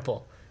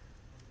example,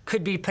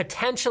 could be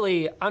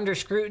potentially under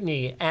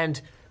scrutiny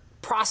and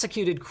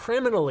prosecuted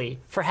criminally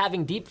for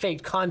having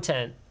deepfaked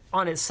content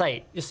on its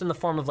site, just in the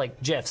form of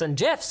like GIFs. And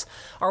GIFs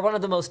are one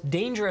of the most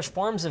dangerous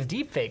forms of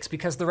deepfakes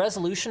because the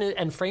resolution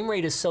and frame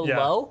rate is so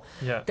low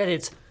that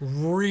it's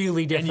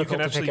really difficult to pick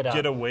it up. And you can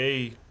actually get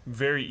away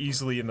very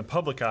easily in the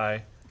public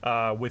eye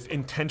with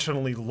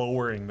intentionally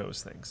lowering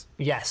those things.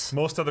 Yes.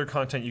 Most other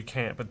content you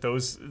can't, but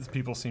those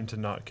people seem to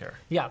not care.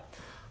 Yeah.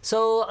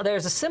 So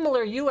there's a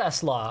similar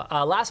U.S. law.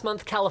 Last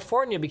month,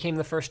 California became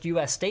the first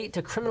U.S. state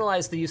to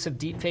criminalize the use of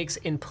deepfakes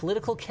in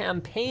political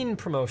campaign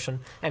promotion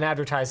and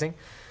advertising,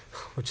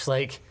 which is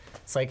like,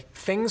 it's like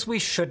things we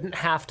shouldn't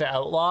have to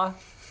outlaw.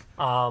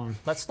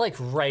 That's like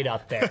right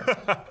up there,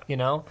 you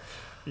know?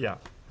 Yeah.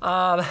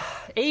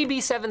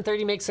 AB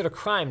 730 makes it a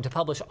crime to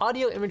publish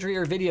audio, imagery,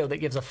 or video that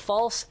gives a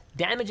false,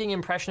 damaging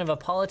impression of a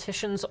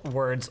politician's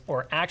words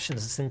or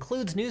actions. This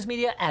includes news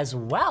media as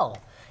well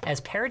as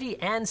parody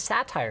and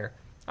satire,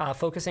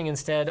 focusing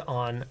instead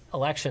on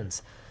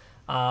elections.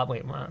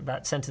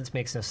 That sentence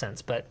makes no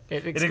sense, but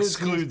it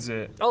excludes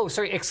it. Oh,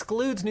 sorry,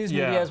 excludes news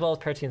media as well as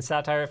parody and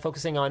satire,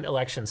 focusing on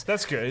elections.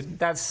 That's good.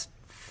 That's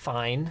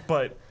fine.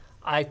 But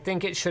I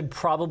think it should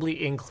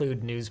probably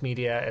include news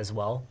media as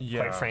well,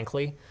 quite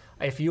frankly.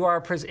 If you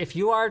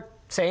are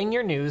saying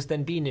your news,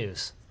 then be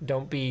news.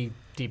 Don't be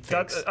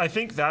deepfakes. I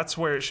think that's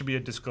where it should be a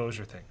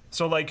disclosure thing.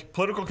 So like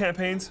political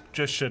campaigns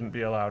just shouldn't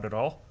be allowed at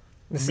all.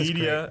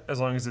 Media, as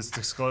long as it's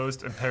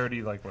disclosed, and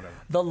parody, like whatever.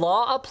 The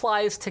law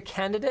applies to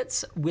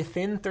candidates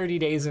within 30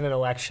 days of an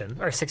election,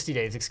 or 60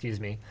 days, excuse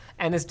me,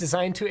 and is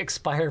designed to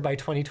expire by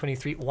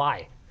 2023.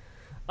 Why?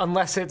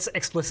 Unless it's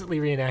explicitly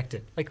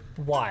reenacted. Like,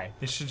 why?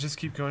 It should just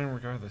keep going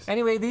regardless.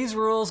 Anyway, these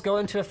rules go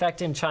into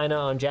effect in China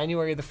on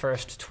January the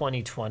 1st,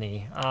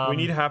 2020. We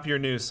need happier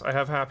news. I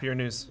have happier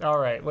news. All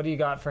right, what do you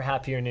got for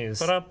happier news?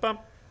 Ba-da-bum.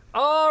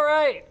 All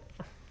right.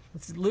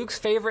 It's Luke's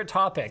favorite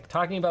topic,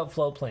 talking about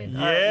floatplane.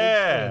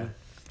 Yeah. Right,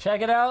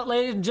 check it out,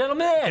 ladies and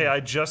gentlemen. Okay, I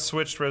just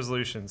switched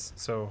resolutions,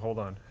 so hold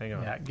on, hang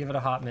on. Yeah, give it a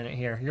hot minute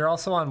here. You're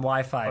also on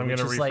Wi-Fi, I'm which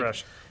gonna is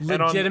refresh. like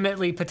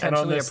legitimately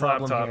potentially a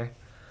problem laptop. here.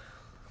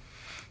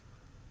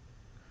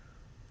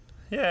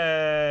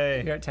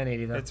 Yay! You're at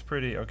 1080 though. It's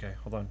pretty, okay,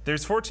 hold on.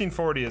 There's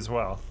 1440 as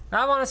well.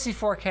 I want to see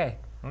 4K.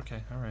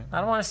 Okay, all right. I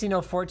don't want to see no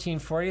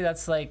 1440.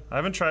 That's like... I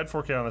haven't tried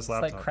 4K on this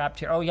laptop. It's like crap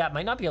tier. Oh yeah, it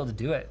might not be able to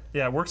do it.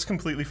 Yeah, it works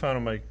completely fine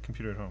on my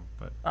computer at home,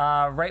 but...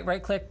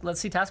 Right click, let's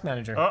see Task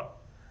Manager. Oh,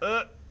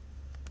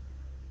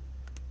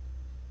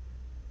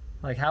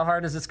 Like, how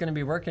hard is this going to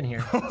be working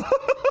here?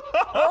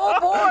 Oh,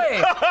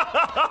 boy!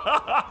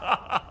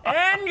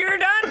 And you're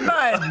done,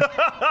 bud!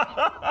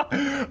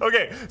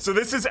 Okay, so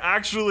this is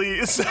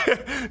actually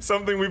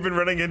something we've been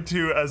running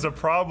into as a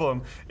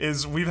problem,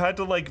 is we've had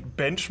to, like,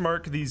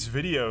 benchmark these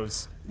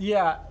videos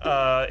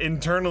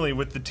internally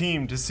with the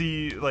team to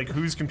see like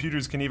whose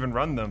computers can even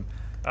run them.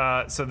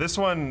 So this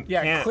one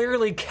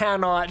clearly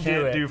cannot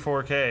do it. Can't do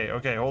 4K.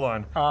 Okay, hold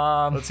on.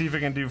 Let's see if it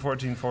can do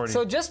 1440.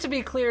 So just to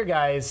be clear,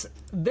 guys,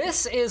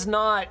 this is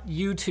not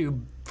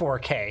YouTube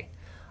 4K.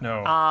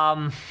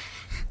 No.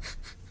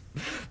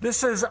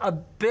 This is a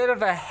bit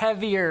of a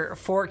heavier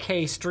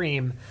 4K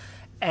stream.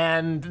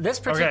 And this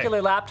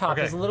particular laptop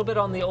is a little bit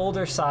on the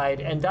older side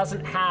and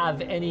doesn't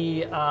have any,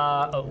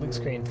 big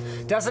screen,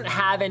 doesn't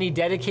have any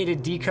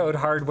dedicated decode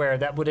hardware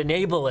that would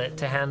enable it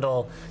to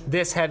handle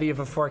this heavy of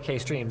a 4K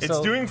stream.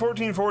 It's doing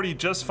 1440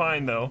 just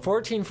fine, though.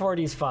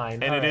 1440 is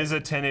fine. And it is a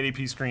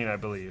 1080p screen, I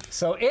believe.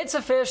 So it's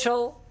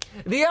official.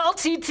 The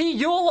LTT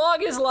Yule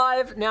log is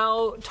live.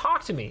 Now,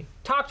 talk to me.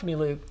 Talk to me,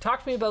 Luke.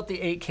 Talk to me about the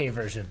 8K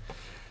version.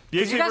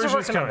 Because you guys are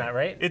working on that,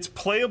 right? It's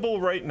playable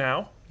right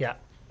now. Yeah.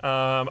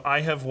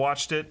 I have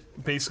watched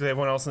it. Basically,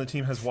 everyone else on the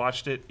team has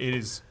watched it. It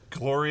is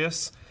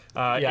glorious.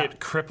 It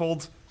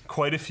crippled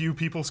quite a few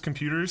people's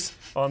computers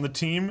on the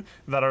team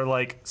that are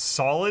like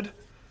solid.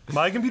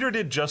 My computer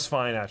did just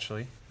fine,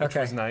 actually, which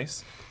was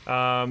nice.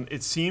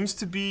 It seems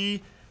to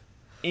be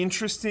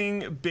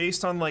interesting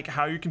based on like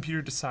how your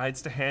computer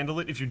decides to handle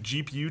it. If your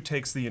GPU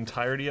takes the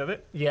entirety of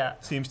it,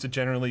 seems to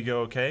generally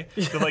go okay.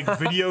 The like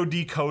video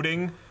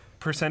decoding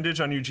percentage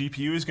on your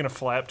GPU is going to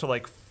fly up to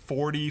like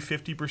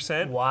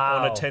 40-50%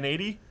 on a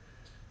 1080.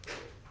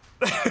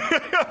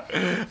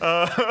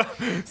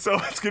 So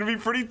it's going to be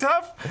pretty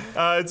tough.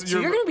 So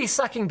you're going to be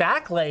sucking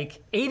back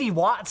like 80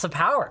 watts of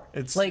power.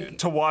 It's like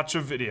to watch a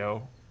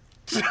video.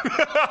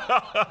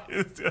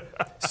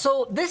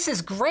 So this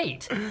is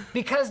great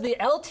because the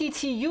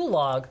LTTU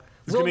log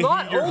will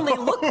not only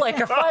look like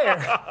a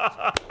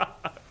fire.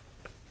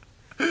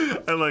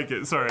 I like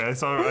it. Sorry, I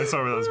saw where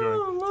that was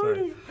going.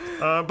 Sorry.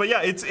 But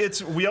yeah,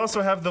 it's. We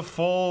also have the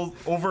full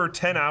over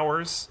 10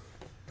 hours.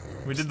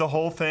 We did the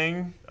whole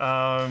thing.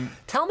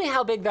 Tell me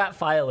how big that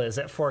file is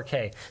at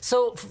 4K.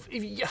 So,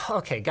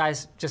 okay,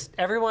 guys, just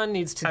everyone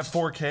needs to at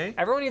 4K.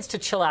 Everyone needs to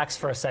chillax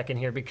for a second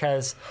here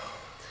because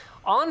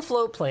on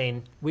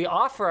Floatplane we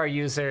offer our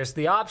users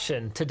the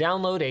option to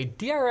download a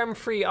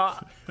DRM-free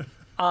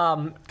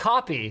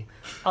copy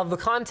of the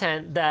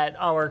content that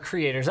our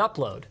creators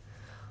upload.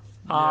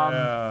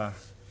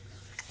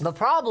 The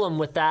problem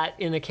with that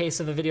in the case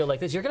of a video like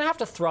this, you're going to have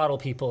to throttle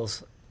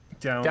people's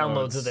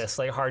downloads of this,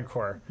 like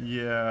hardcore.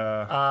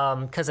 Yeah.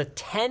 Because a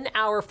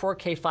 10-hour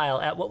 4K file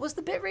at, what was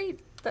the bit rate?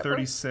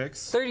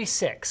 36.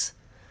 36.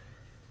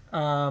 Do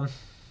I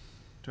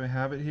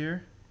have it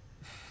here?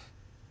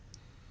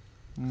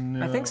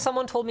 No. I think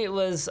someone told me it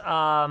was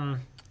I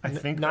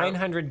think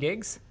 900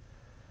 gigs.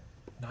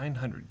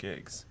 900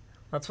 gigs.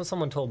 That's what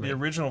someone told me. The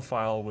original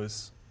file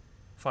was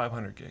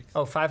 500 gigs.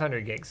 Oh,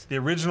 500 gigs. The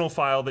original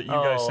file that you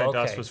guys sent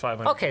us was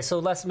 500. Okay,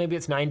 so maybe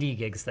it's 90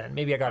 gigs then.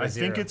 Maybe I got a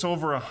zero. I think it's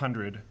over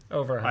 100.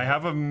 Over 100. I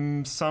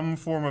have some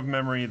form of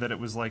memory that it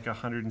was like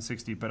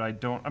 160, but I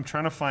don't. I'm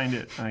trying to find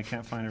it, and I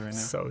can't find it right now.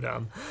 So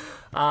dumb.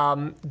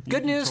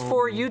 Good news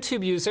for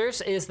YouTube users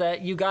is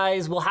that you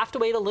guys will have to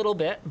wait a little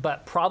bit,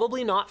 but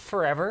probably not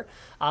forever.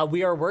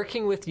 We are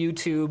working with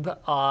YouTube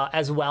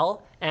as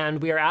well,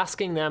 and we are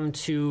asking them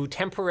to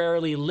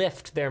temporarily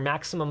lift their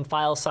maximum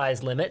file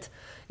size limit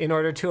in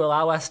order to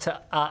allow us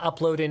to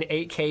upload in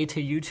 8K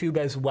to YouTube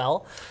as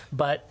well.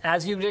 But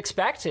as you would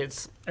expect,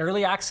 it's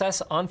early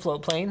access on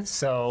Floatplane.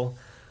 So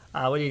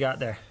what do you got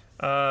there?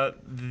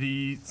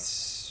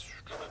 This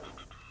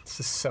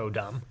is so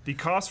dumb. The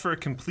cost for a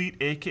complete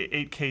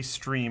 8K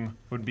stream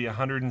would be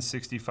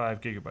 165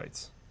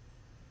 gigabytes.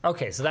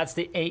 Okay, so that's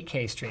the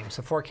 8K stream.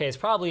 So 4K is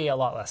probably a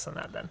lot less than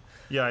that then.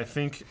 Yeah, I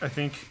think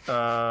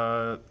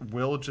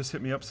Will just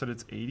hit me up, said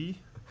it's 80.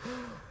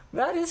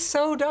 That is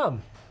so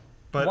dumb.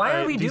 But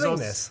why are we doing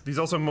this? These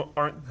also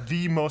aren't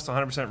the most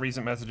 100%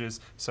 recent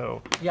messages,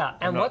 so... Yeah,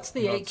 and what's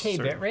the 8K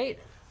bit rate?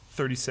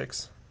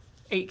 36.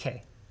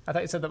 8K. I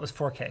thought you said that was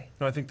 4K.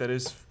 No, I think that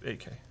is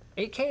 8K.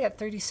 8K at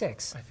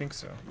 36? I think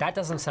so. That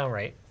doesn't sound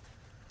right.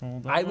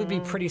 Hold on. I would be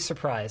pretty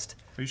surprised.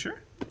 Are you sure?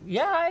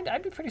 Yeah,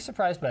 I'd be pretty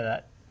surprised by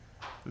that.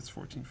 It's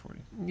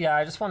 1440. Yeah,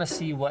 I just want to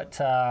see what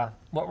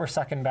we're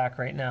sucking back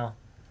right now.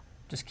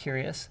 Just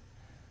curious.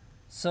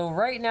 So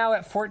right now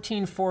at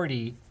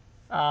 1440...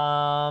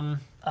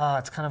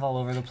 it's kind of all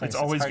over the place. It's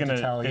always hard gonna.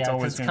 to tell. It's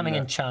always it's coming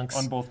in chunks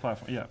on both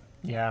platforms. Yeah.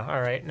 Yeah.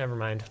 All right. Never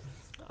mind.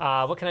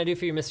 What can I do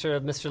for you,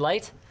 Mr.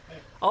 Light?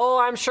 Oh,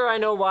 I'm sure I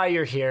know why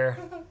you're here.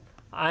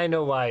 I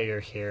know why you're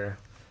here.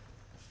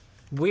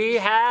 We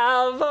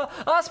have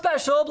a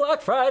special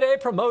Black Friday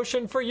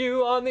promotion for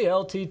you on the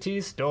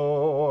LTT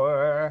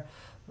store.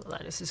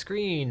 Linus's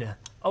screen.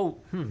 Oh,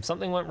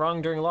 something went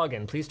wrong during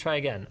login. Please try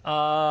again.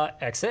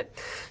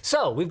 Exit.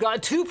 So we've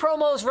got 2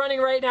 promos running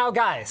right now,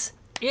 guys.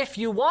 If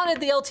you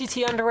wanted the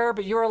LTT underwear,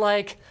 but you were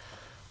like,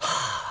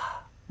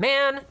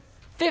 man,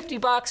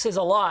 $50 is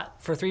a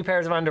lot for 3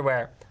 pairs of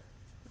underwear.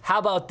 How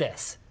about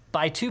this?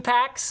 Buy 2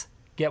 packs,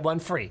 get 1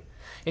 free.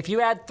 If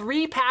you add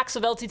 3 packs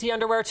of LTT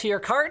underwear to your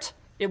cart,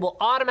 it will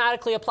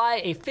automatically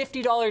apply a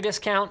 $50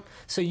 discount,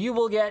 so you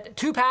will get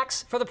 2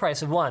 packs for the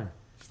price of 1.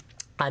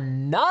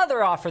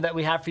 Another offer that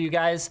we have for you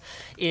guys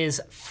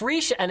is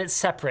free, and it's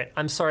separate.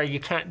 I'm sorry, you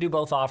can't do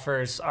both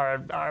offers. Our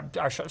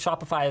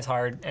Shopify is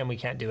hard, and we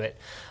can't do it.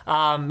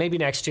 Maybe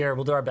next year,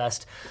 we'll do our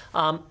best.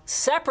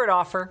 Separate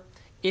offer.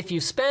 If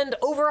you spend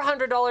over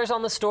 $100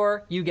 on the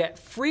store, you get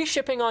free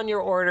shipping on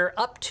your order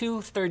up to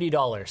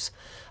 $30.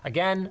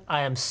 Again,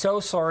 I am so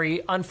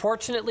sorry.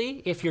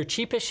 Unfortunately, if your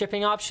cheapest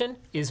shipping option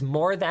is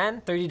more than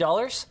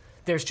 $30,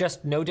 there's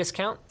just no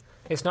discount.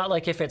 It's not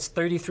like if it's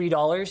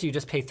 $33, you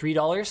just pay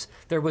 $3.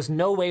 There was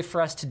no way for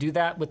us to do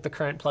that with the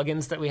current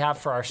plugins that we have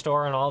for our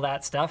store and all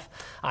that stuff.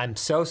 I'm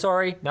so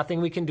sorry.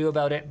 Nothing we can do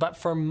about it. But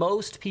for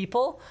most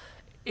people,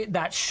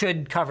 that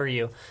should cover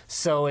you.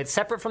 So it's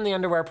separate from the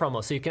underwear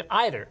promo. So you can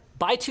either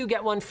buy 2,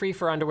 get 1 free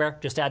for underwear.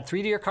 Just add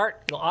 3 to your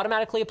cart. It'll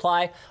automatically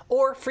apply.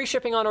 Or free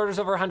shipping on orders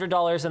over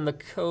 $100. And the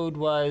code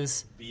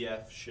was?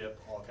 BF Ship,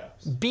 all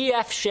caps.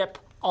 BF Ship,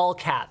 all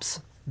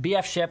caps.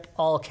 BF Ship,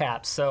 all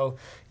caps. So,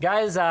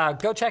 guys,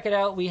 go check it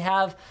out. We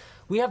have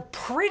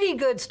pretty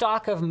good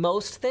stock of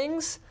most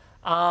things.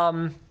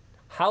 How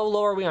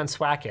low are we on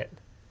Swacket?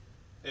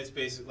 It's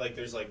basically like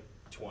there's like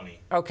 20.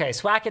 Okay,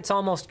 Swacket's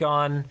almost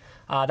gone.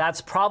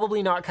 That's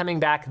probably not coming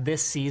back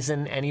this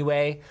season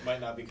anyway. Might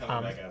not be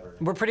coming back ever.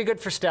 We're pretty good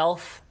for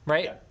stealth,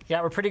 right?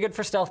 Yeah, we're pretty good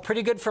for stealth.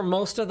 Pretty good for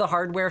most of the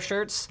hardware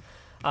shirts.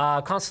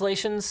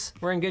 Constellations,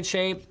 we're in good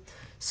shape.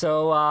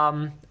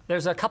 So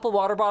there's a couple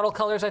water bottle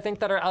colors, I think,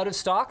 that are out of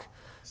stock.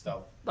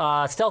 Stealth.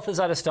 Stealth is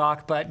out of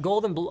stock, but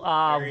gold and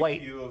white. Very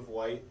few of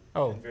white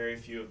and very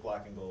few of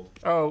black and gold.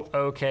 Oh,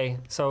 okay.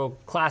 So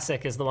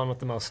classic is the one with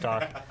the most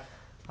stock.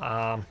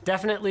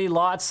 Definitely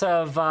lots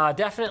of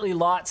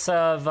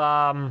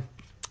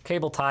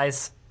cable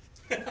ties.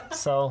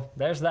 So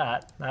there's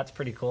that. That's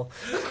pretty cool.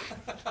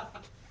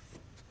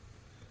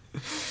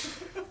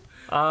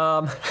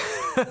 How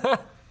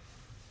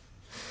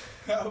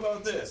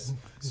about this?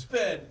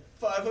 Spend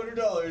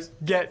 $500.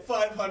 Get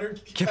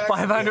 500. Get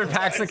 500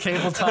 packs of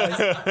cable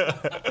ties.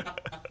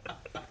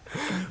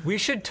 We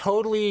should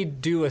totally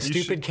do a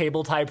stupid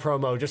cable tie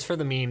promo just for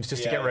the memes,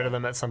 just to get rid of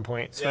them at some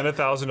point. Spend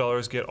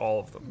 $1,000, get all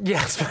of them.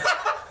 Yes.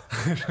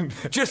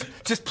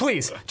 just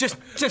please,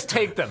 just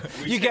take them.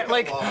 You get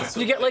like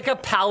a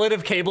pallet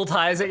of cable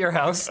ties at your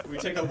house. We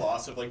take a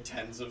loss of like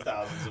tens of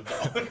thousands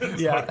of dollars.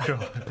 Yeah.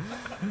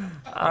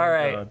 All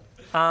right.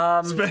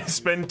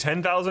 Spend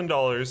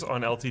 $10,000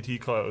 on LTT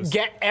clothes.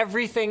 Get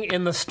everything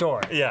in the store.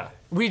 Yeah.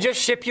 We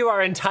just ship you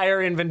our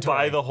entire inventory.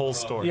 Buy the whole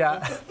store.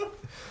 Yeah.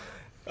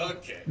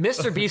 Okay.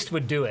 Mr. Beast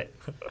would do it.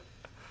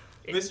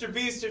 Mr.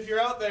 Beast, if you're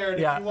out there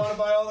and if you want to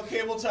buy all the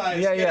cable ties,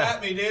 get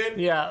at me, dude.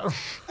 Yeah.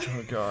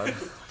 Oh, God.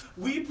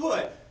 We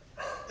put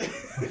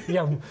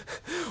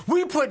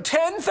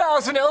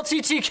 10,000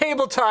 LTT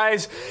cable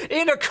ties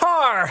in a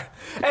car,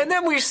 and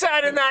then we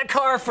sat in that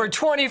car for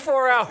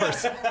 24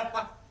 hours.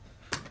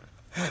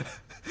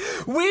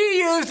 We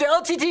used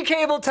LTT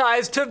cable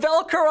ties to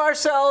Velcro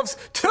ourselves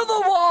to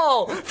the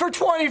wall for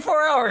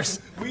 24 hours.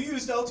 We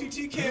used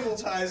LTT cable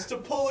ties to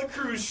pull a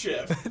cruise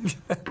ship.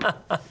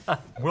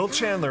 Will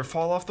Chandler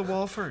fall off the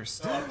wall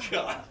first? Oh,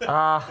 God.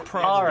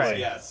 Probably. All right.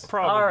 Yes.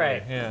 Probably. All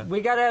right. Yeah.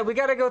 We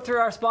gotta go through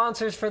our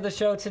sponsors for the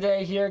show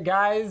today here,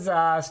 guys.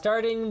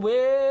 Starting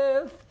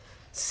with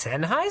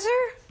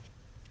Sennheiser?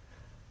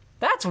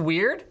 That's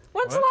weird.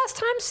 When's the last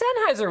time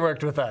Sennheiser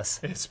worked with us?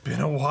 It's been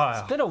a while.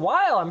 It's been a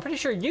while. I'm pretty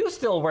sure you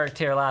still worked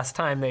here last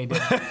time they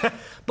did.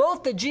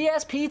 Both the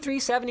GSP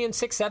 370 and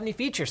 670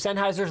 feature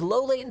Sennheiser's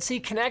low latency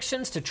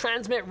connections to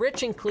transmit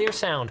rich and clear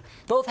sound.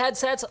 Both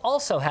headsets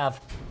also have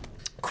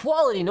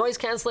quality noise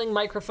canceling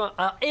microphone,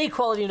 a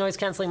quality noise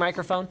canceling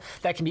microphone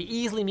that can be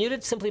easily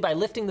muted simply by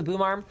lifting the boom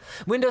arm.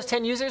 Windows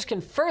 10 users can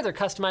further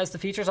customize the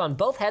features on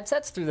both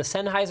headsets through the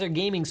Sennheiser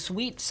Gaming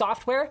Suite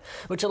software,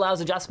 which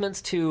allows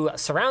adjustments to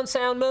surround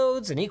sound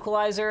modes, an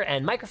equalizer,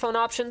 and microphone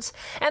options.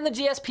 And the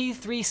GSP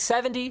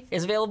 370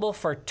 is available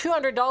for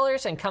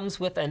 $200 and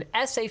comes with an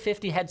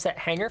SA50 headset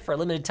hanger for a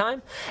limited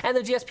time. And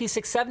the GSP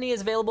 670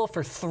 is available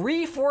for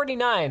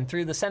 $349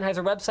 through the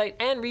Sennheiser website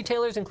and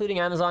retailers including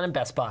Amazon and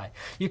Best Buy.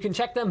 You can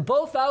check them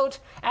both out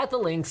at the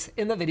links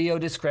in the video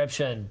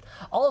description.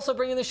 Also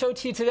bringing the show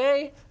to you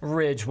today,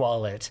 Ridge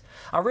Wallet.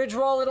 A Ridge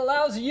Wallet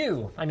allows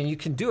you, I mean, you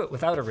can do it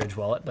without a Ridge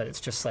Wallet, but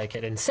it's just like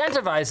it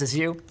incentivizes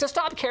you to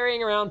stop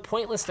carrying around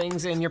pointless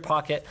things in your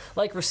pocket,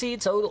 like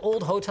receipts,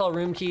 old hotel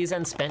room keys,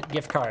 and spent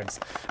gift cards.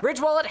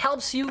 Ridge Wallet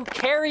helps you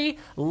carry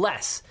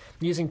less,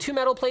 using 2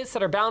 metal plates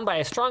that are bound by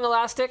a strong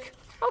elastic.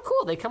 Oh,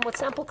 cool, they come with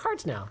sample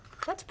cards now.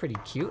 That's pretty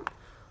cute.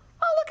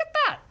 Oh, look at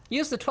that.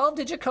 Use the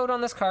 12-digit code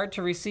on this card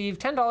to receive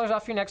 $10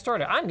 off your next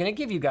order. I'm going to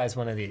give you guys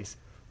one of these.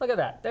 Look at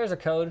that. There's a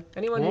code.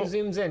 Anyone who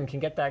zooms in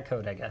can get that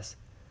code, I guess.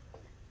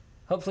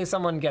 Hopefully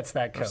someone gets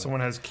that code. If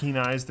someone has keen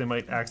eyes, they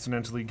might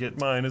accidentally get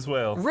mine as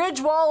well.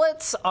 Ridge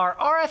wallets are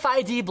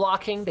RFID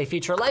blocking. They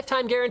feature a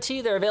lifetime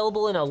guarantee. They're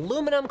available in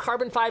aluminum,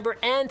 carbon fiber,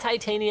 and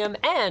titanium.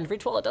 And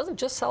Ridge Wallet doesn't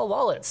just sell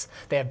wallets.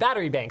 They have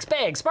battery banks,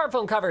 bags,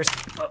 smartphone covers,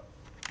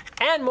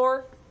 and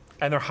more.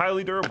 And they're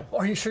highly durable.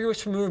 Are you sure you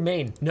wish to remove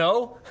Maine?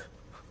 No?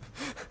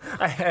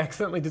 I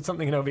accidentally did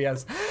something in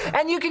OBS.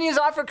 And you can use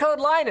offer code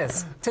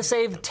Linus to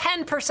save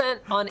 10%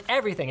 on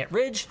everything at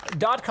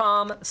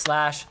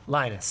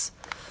ridge.com/Linus.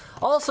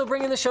 Also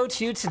bringing the show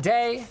to you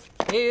today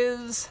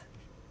is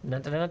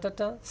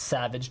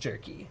Savage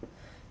Jerky.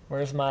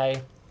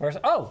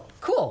 Oh,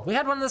 cool. We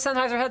had one of the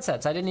Sennheiser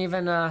headsets. I didn't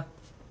even have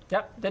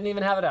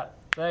it up.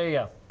 There you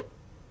go.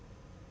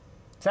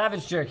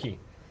 Savage Jerky.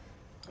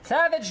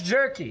 Savage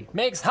Jerky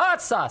makes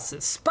hot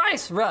sauces,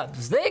 spice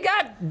rubs. They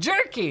got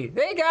jerky.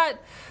 They got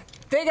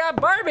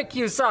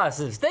barbecue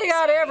sauces. They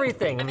got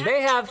everything. And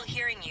they have.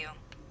 Hearing you.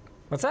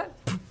 What's that?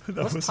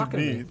 That wasn't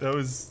me. That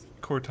was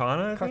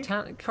Cortana. I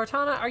think?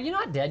 Cortana, are you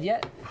not dead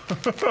yet?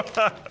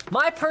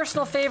 My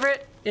personal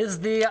favorite is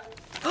the.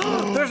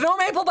 There's no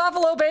maple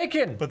buffalo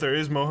bacon. But there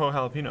is mojo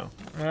jalapeno.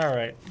 All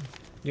right.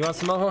 You want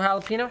some mojo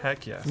jalapeno?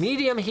 Heck yes.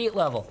 Medium heat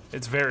level.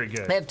 It's very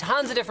good. They have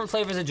tons of different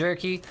flavors of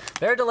jerky.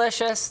 They're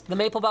delicious. The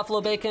maple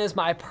buffalo bacon is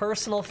my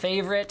personal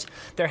favorite.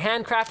 They're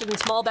handcrafted in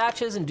small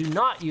batches and do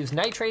not use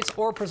nitrates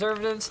or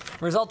preservatives,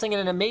 resulting in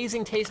an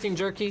amazing tasting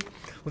jerky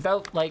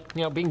without,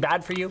 being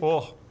bad for you.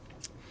 Oh,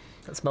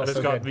 That smells it's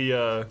so got good.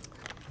 the.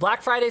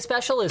 Black Friday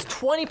special is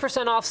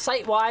 20% off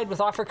site-wide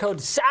with offer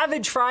code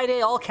Savage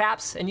Friday, all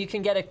caps, and you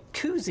can get a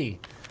koozie.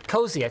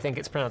 Cozy, I think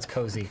it's pronounced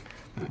cozy.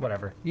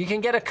 Whatever. You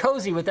can get a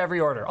cozy with every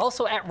order.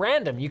 Also, at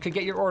random, you could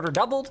get your order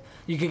doubled.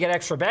 You could get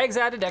extra bags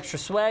added, extra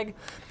swag.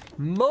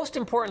 Most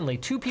importantly,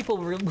 2 people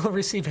will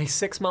receive a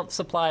 6-month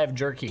supply of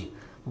jerky.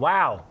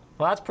 Wow.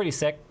 Well, that's pretty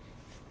sick.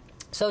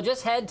 So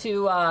just head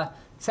to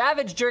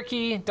Savage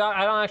Jerky. I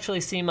don't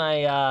actually see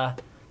my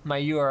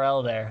my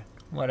URL there.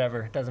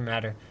 Whatever. Doesn't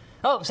matter.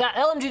 Oh,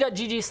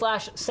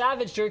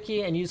 lmg.gg/Savage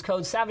Jerky and use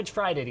code Savage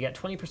Friday to get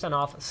 20%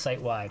 off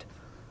site-wide.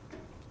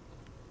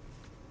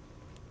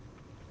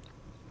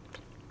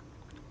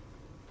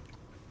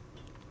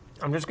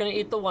 I'm just gonna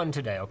eat the one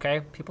today,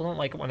 okay? People don't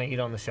like it when I eat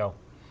on the show.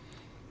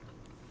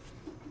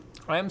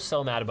 I am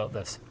so mad about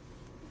this.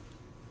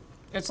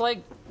 It's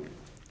like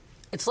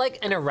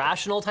an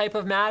irrational type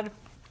of mad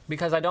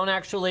because I don't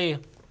have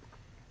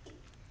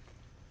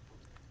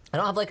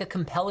like a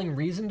compelling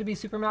reason to be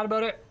super mad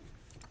about it.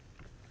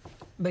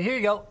 But here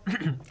you go.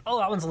 Oh,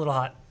 that one's a little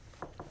hot.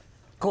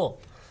 Cool.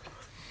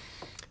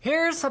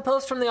 Here's a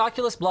post from the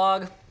Oculus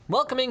blog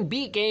welcoming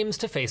Beat Games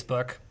to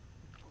Facebook.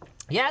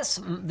 Yes,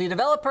 the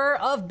developer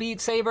of Beat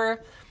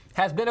Saber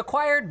has been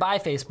acquired by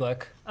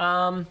Facebook.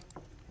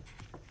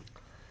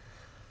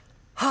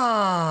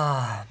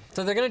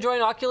 So they're going to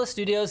join Oculus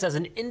Studios as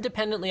an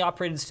independently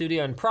operated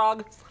studio in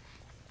Prague.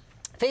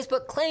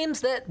 Facebook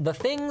claims that the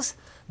things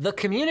the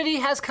community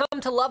has come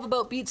to love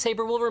about Beat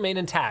Saber will remain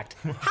intact.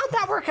 How'd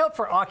that work out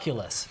for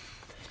Oculus?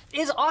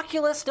 Is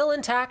Oculus still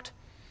intact?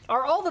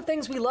 Are all the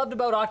things we loved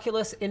about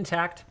Oculus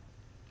intact?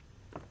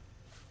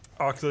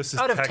 Oculus is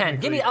out of 10.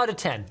 technically- Give me out of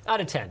 10. Out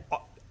of 10.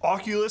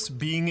 Oculus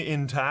being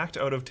intact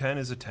out of 10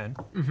 is a 10.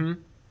 Mm-hmm.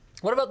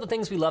 What about the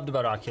things we loved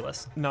about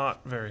Oculus?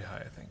 Not very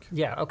high, I think.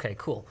 Yeah, okay,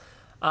 cool.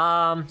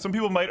 Some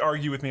people might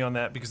argue with me on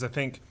that because I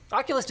think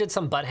Oculus did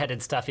some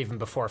butt-headed stuff even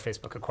before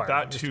Facebook acquired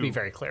that them, just too. to be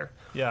very clear.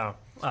 Yeah.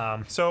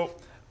 So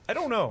I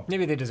don't know.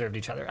 Maybe they deserved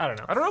each other. I don't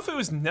know. I don't know if it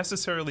was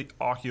necessarily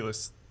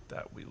Oculus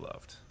that we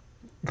loved.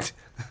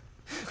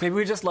 Maybe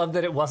we just loved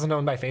that it wasn't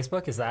owned by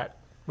Facebook. Is that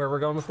where we're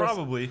going with this?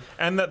 Probably.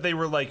 And that they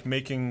were like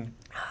making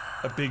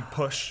a big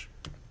push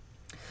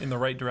in the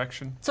right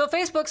direction. So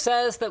Facebook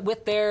says that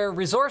with their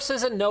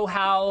resources and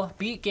know-how,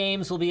 Beat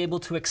Games will be able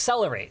to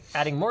accelerate,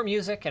 adding more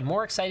music and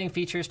more exciting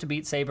features to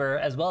Beat Saber,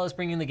 as well as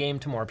bringing the game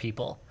to more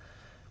people.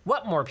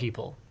 What more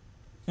people?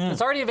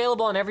 It's already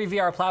available on every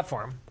VR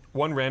platform.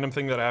 One random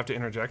thing that I have to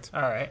interject.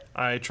 All right.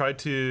 I tried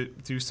to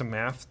do some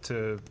math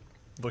to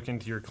look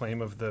into your claim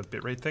of the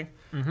bitrate thing,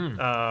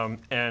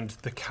 and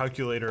the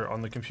calculator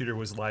on the computer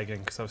was lagging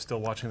because I was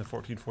still watching the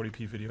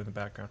 1440p video in the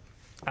background.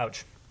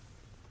 Ouch.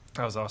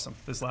 That was awesome.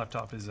 This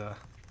laptop is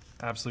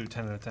absolute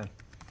 10 out of 10.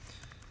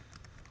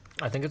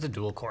 I think it's a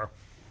dual core.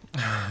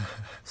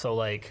 So,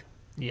 like,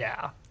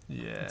 yeah.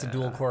 Yeah. It's a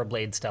dual core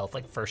blade stealth,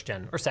 like first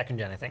gen or second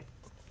gen, I think.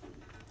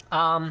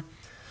 All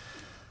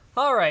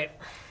right.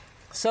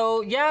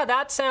 So, yeah,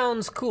 that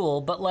sounds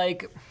cool, but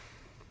like,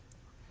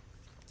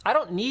 I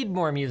don't need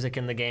more music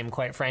in the game,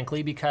 quite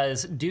frankly,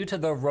 because due to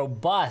the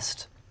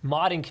robust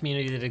modding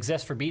community that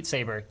exists for Beat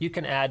Saber, you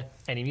can add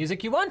any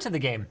music you want to the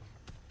game,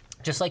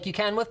 just like you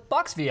can with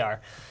Box VR,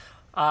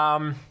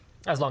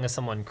 as long as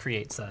someone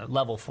creates a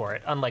level for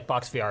it, unlike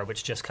Box VR,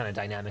 which just kind of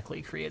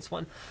dynamically creates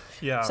one.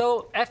 Yeah.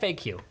 So,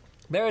 FAQ.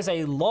 There is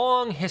a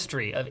long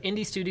history of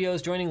indie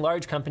studios joining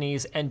large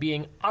companies and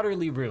being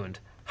utterly ruined.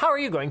 How are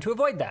you going to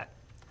avoid that?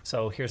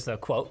 So here's the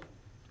quote.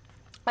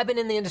 I've been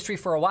in the industry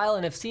for a while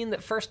and have seen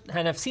that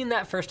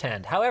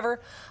firsthand. However,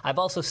 I've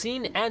also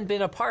seen and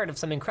been a part of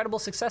some incredible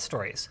success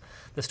stories.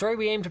 The story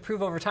we aim to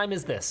prove over time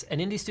is this. An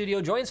indie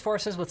studio joins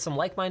forces with some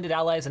like-minded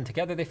allies and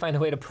together they find a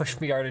way to push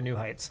VR to new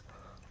heights.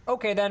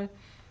 Okay then.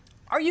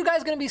 Are you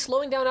guys going to be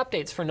slowing down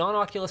updates for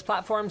non-Oculus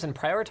platforms and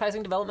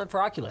prioritizing development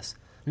for Oculus?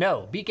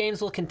 No, Beat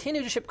Games will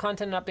continue to ship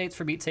content and updates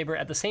for Beat Saber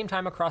at the same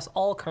time across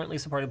all currently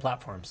supported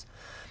platforms.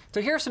 So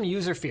here are some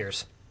user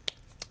fears.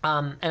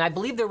 And I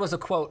believe there was a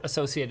quote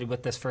associated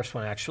with this first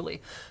one,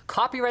 actually.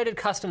 Copyrighted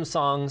custom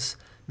songs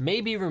may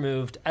be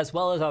removed, as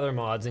well as other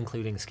mods,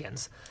 including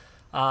skins.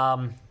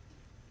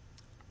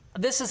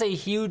 This is a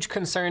huge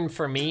concern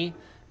for me,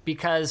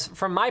 because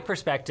from my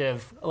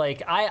perspective,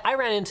 like, I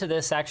ran into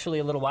this actually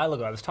a little while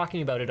ago. I was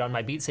talking about it on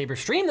my Beat Saber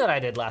stream that I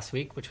did last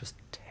week, which was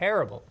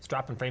terrible. It's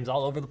dropping frames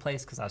all over the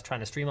place because I was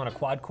trying to stream on a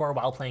quad core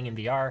while playing in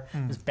VR.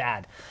 It was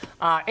bad.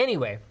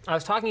 Anyway, I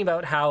was talking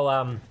about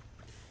how...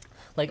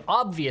 like,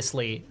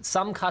 obviously,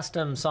 some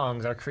custom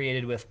songs are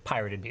created with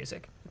pirated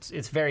music.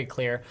 It's very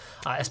clear,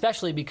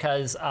 especially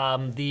because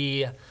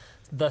the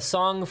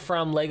song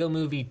from Lego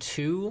Movie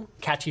 2,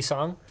 Catchy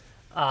Song,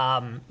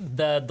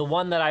 the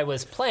one that I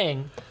was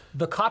playing,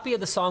 the copy of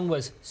the song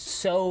was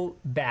so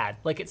bad.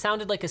 Like, it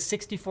sounded like a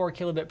 64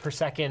 kilobit per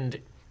second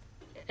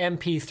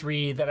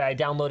MP3 that I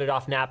downloaded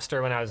off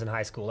Napster when I was in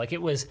high school. Like,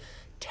 it was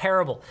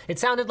terrible. It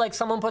sounded like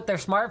someone put their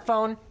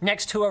smartphone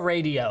next to a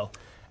radio.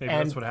 Maybe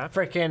and that's what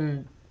happened.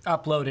 Frickin'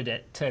 uploaded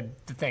it to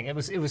the thing. It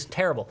was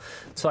terrible.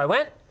 So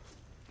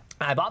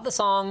I bought the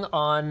song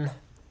on,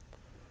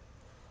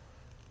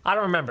 I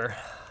don't remember.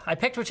 I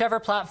picked whichever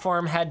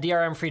platform had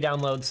DRM free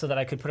downloads so that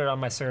I could put it on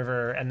my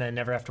server and then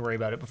never have to worry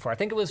about it before. I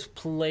think it was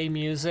Play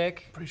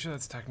Music. Pretty sure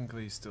that's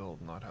technically still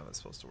not how that's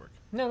supposed to work.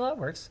 No, that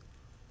works.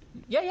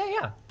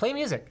 Yeah. Play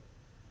Music.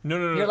 No.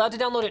 You're allowed to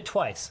download it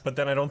twice. But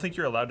then I don't think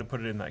you're allowed to put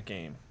it in that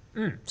game.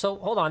 So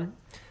hold on.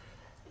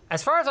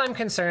 As far as I'm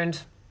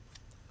concerned,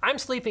 I'm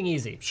sleeping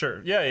easy.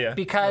 Sure. Yeah.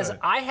 Because Right.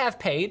 I have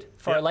paid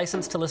for a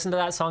license to listen to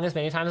that song as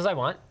many times as I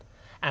want,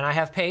 and I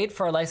have paid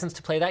for a license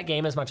to play that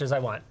game as much as I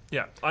want.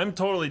 Yeah, I'm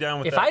totally down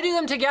with If that. I do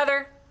them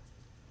together...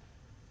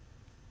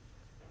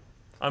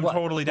 I'm What?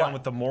 totally down What?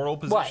 with the moral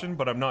position,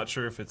 but I'm not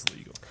sure if it's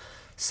legal.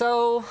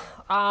 So,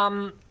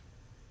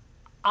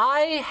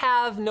 I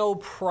have no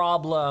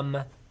problem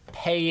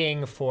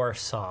paying for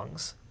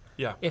songs.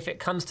 Yeah. If it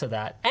comes to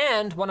that.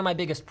 And one of my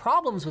biggest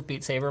problems with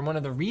Beat Saber, and one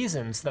of the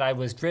reasons that I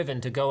was driven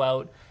to go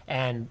out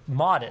and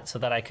mod it so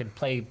that I could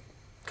play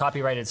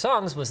copyrighted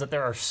songs, was that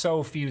there are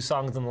so few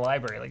songs in the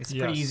library. Like, it's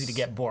pretty easy to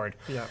get bored.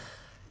 Yeah.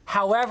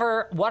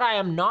 However, what I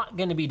am not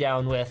going to be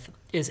down with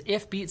is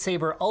if Beat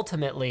Saber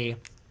ultimately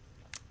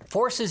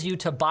forces you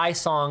to buy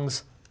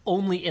songs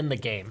only in the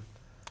game.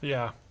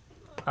 Yeah.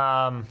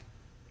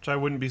 Which I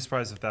wouldn't be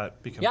surprised if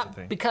that becomes a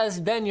thing.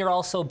 Because then you're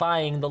also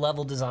buying the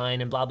level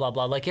design and blah, blah,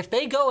 blah. Like, if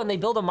they go and they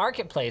build a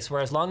marketplace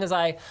where as long as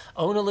I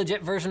own a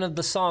legit version of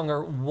the song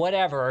or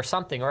whatever or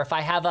something, or if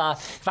I have a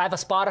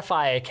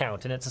Spotify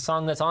account and it's a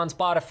song that's on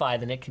Spotify,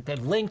 then it can be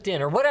LinkedIn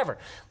or whatever.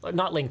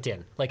 Not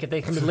LinkedIn. Like, if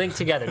they can be linked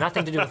together.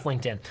 Nothing to do with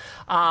LinkedIn.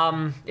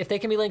 If they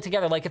can be linked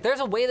together, like, if there's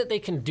a way that they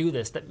can do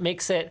this that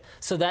makes it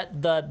so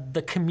that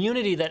the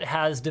community that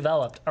has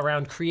developed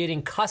around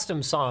creating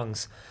custom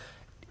songs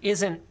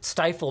isn't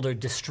stifled or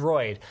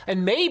destroyed.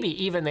 And maybe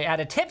even they add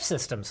a tip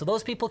system so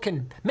those people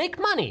can make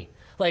money.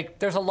 Like,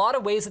 there's a lot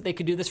of ways that they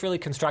could do this really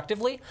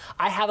constructively.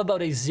 I have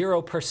about a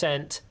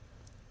 0%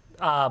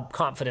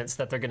 confidence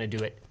that they're going to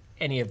do it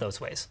any of those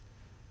ways.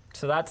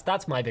 So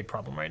that's my big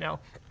problem right now.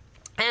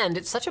 And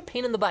it's such a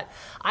pain in the butt.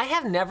 I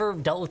have never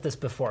dealt with this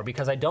before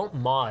because I don't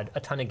mod a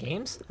ton of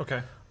games.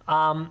 Okay.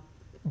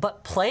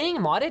 But playing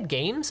modded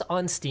games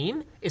on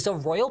Steam is a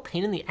royal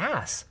pain in the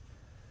ass.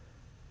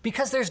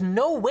 Because there's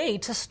no way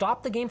to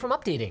stop the game from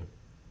updating.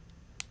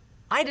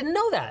 I didn't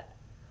know that.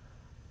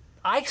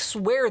 I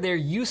swear there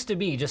used to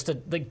be just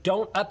a, like,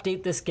 don't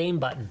update this game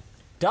button.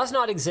 Does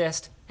not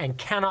exist and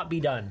cannot be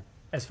done,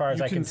 as far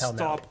as I can tell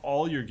now. You can stop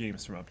all your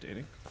games from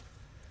updating.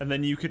 And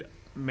then you could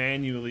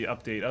manually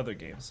update other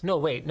games. No,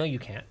 wait, no you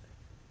can't.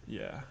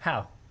 Yeah.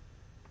 How?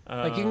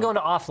 Like, you can go into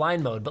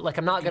offline mode, but like,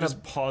 I'm not gonna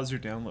just pause your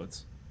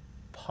downloads.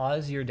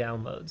 pause your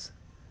downloads.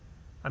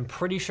 I'm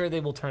pretty sure they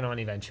will turn on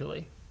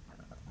eventually.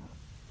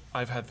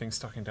 I've had things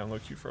stuck in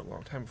download queue for a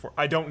long time before.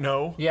 I don't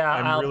know. Yeah,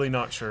 I'm really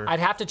not sure. I'd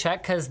have to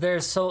check because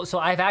there's so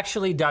I've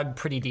actually dug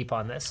pretty deep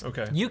on this.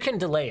 Okay. You can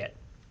delay it.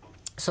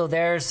 So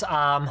there's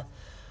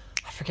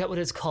I forget what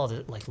it's called. Is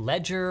it like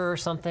Ledger or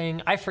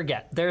something? I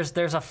forget. There's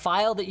a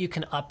file that you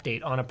can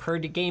update on a per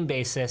game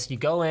basis. You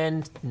go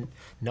in,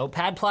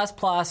 Notepad++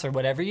 or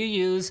whatever you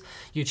use.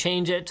 You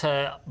change it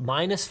to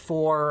 -4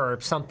 or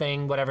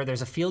something, whatever.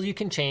 There's a field you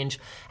can change,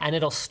 and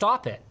it'll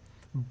stop it.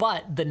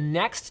 But the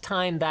next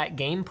time that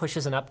game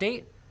pushes an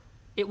update,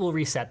 it will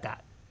reset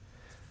that.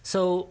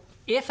 So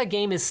if a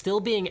game is still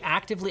being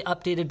actively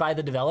updated by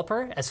the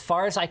developer, as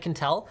far as I can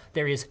tell,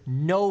 there is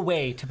no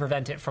way to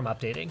prevent it from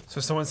updating. So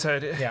someone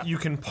said Yeah. you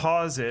can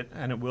pause it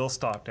and it will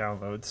stop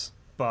downloads,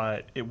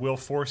 but it will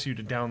force you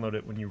to download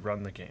it when you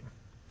run the game.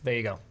 There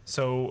you go.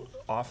 So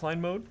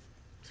offline mode?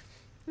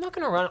 I'm not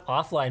going to run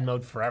offline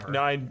mode forever.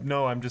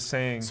 No, I'm just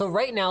saying. So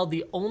right now,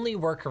 the only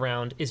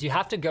workaround is you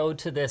have to go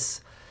to this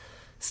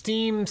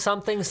Steam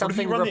something what if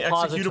you run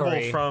repository. the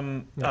executable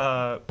from?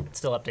 It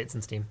still updates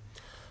in Steam.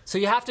 So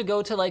you have to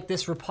go to like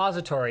this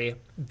repository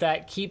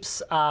that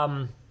keeps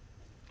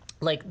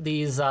like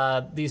these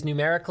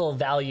numerical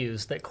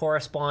values that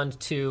correspond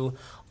to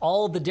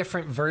all the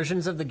different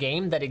versions of the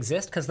game that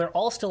exist because they're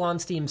all still on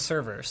Steam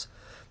servers.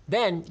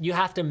 Then you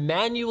have to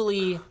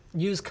manually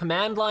use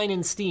command line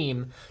in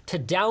Steam to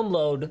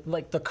download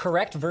like the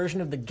correct version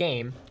of the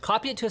game,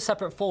 copy it to a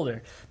separate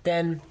folder,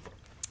 then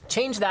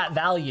change that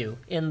value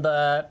in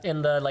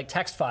the like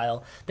text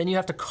file. Then you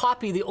have to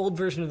copy the old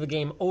version of the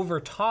game over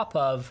top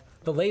of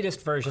the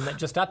latest version that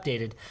just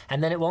updated,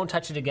 and then it won't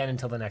touch it again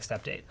until the next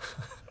update.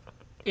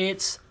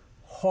 It's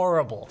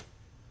horrible.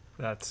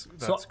 That's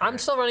so great. I'm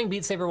still running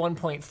Beat Saber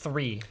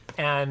 1.3,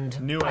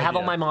 and I have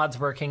all my mods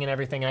working and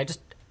everything, and I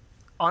just,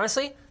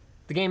 honestly,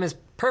 the game is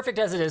perfect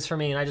as it is for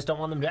me, and I just don't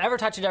want them to ever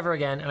touch it ever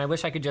again, and I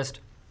wish I could just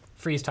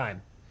freeze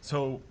time.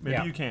 So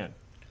maybe you can.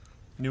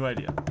 New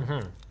idea.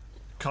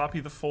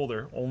 Copy the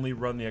folder, only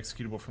run the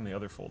executable from the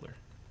other folder.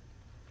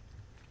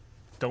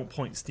 Don't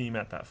point Steam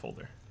at that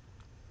folder.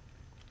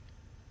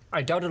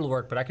 I doubt it'll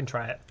work, but I can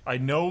try it. I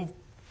know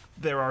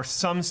there are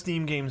some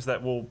Steam games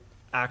that will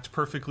act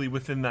perfectly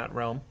within that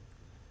realm,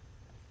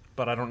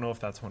 but I don't know if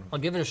that's one of them.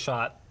 I'll give it a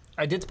shot.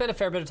 I did spend a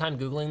fair bit of time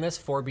Googling this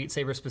for Beat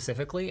Saber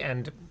specifically,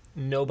 and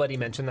nobody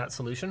mentioned that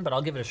solution, but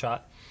I'll give it a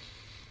shot.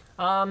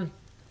 All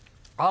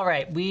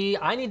right,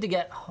 I need to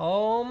get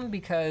home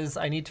because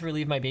I need to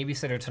relieve my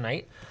babysitter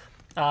tonight.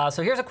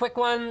 So here's a quick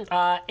one.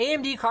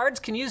 AMD cards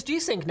can use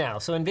G-Sync now.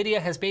 So NVIDIA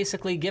has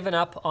basically given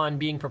up on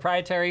being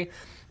proprietary.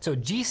 So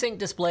G-Sync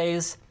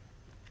displays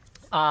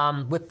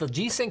with the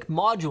G-Sync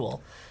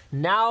module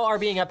now are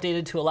being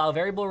updated to allow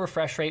variable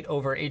refresh rate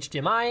over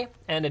HDMI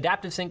and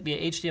adaptive sync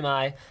via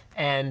HDMI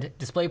and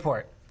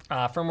DisplayPort.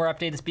 Firmware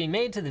update is being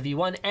made to the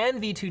V1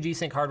 and V2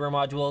 G-Sync hardware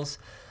modules.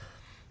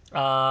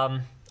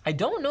 I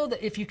don't know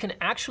that if you can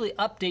actually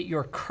update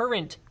your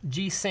current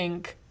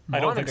G-Sync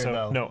monitor, I don't think so.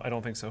 though. No, I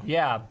don't think so.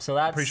 Yeah, so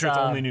that's... Pretty sure it's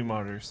only new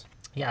monitors.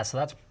 Yeah, so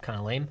that's kind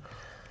of lame.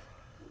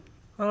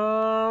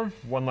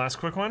 One last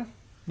quick one.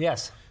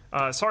 Yes.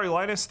 Sorry,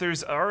 Linus,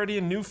 there's already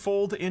a new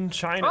fold in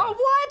China. Oh,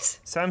 what?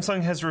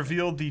 Samsung has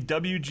revealed the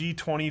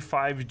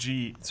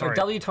WG25G. Sorry, Or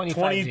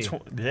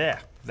W25G. Yeah,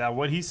 that's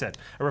what he said.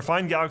 A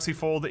refined Galaxy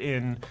Fold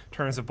in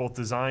terms of both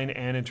design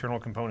and internal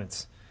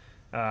components.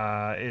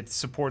 It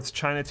supports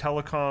China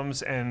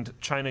Telecoms and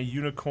China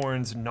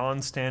Unicorn's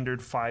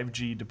non-standard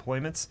 5G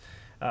deployments.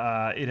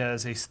 It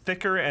has a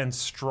thicker and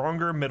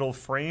stronger middle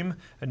frame,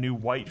 a new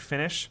white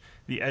finish.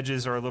 The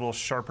edges are a little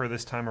sharper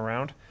this time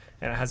around.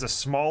 And it has a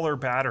smaller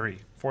battery,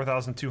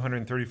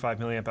 4,235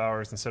 milliamp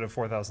hours instead of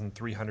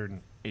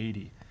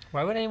 4,380.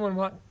 Why would anyone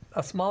want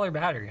a smaller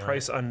battery?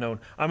 Price unknown.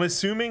 I'm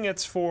assuming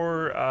it's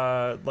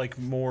for like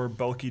more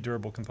bulky,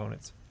 durable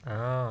components.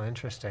 Oh,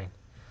 interesting.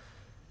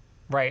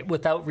 Right,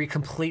 without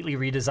completely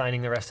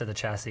redesigning the rest of the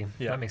chassis.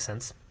 Yeah. That makes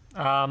sense.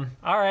 All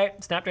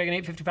right, Snapdragon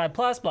 855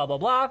 Plus, blah, blah,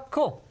 blah.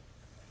 Cool.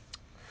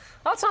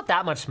 Well, it's not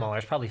that much smaller.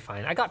 It's probably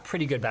fine. I got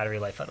pretty good battery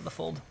life out of the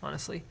Fold,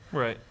 honestly.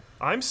 Right.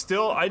 I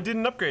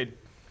didn't upgrade.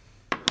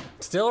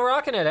 Still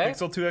rocking it, eh?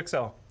 Pixel 2 XL.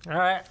 All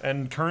right.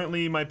 And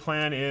currently my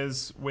plan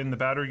is when the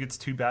battery gets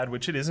too bad,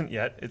 which it isn't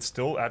yet, it's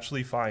still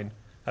actually fine.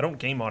 I don't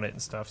game on it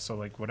and stuff, so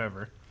like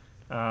whatever.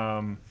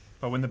 But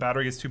when the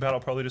battery gets too bad, I'll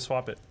probably just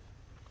swap it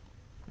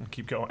and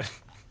keep going.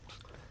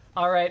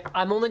 All right,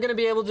 I'm only going to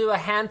be able to do a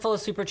handful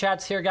of super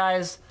chats here,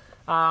 guys.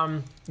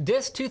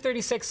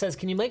 Dis236 says,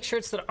 can you make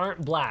shirts that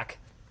aren't black?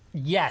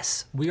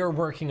 Yes, we are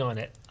working on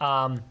it.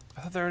 I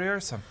thought there already are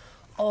some.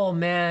 Oh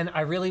man,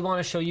 I really want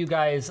to show you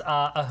guys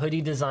a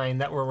hoodie design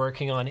that we're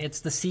working on. It's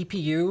the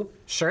CPU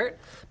shirt,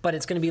 but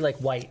it's going to be like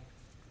white.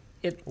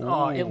 It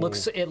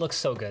looks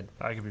so good.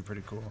 That could be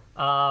pretty cool.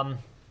 All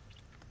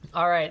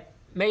right,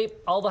 Mape,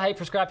 all the hype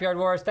for Scrapyard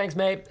Wars. Thanks,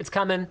 Mape. It's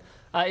coming.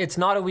 It's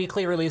not a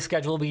weekly release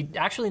schedule. We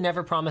actually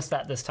never promised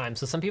that this time.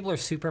 So some people are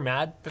super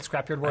mad that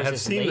Scrapyard Wars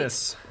is late. I have seen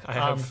this. I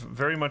have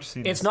very much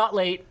seen this. It's not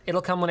late.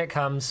 It'll come when it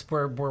comes.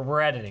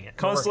 We're editing it.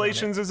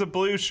 Constellations is a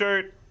blue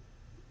shirt.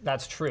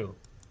 That's true.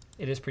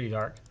 It is pretty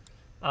dark.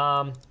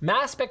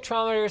 Mass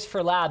spectrometers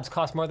for labs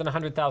cost more than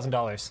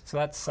 $100,000. So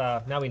that's,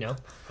 now we know.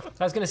 So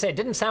I was going to say, it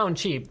didn't sound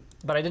cheap,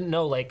 but I didn't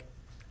know, like,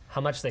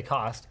 how much they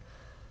cost.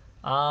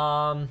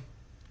 Gerard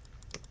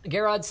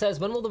says,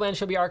 when will the WAN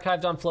show be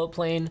archived on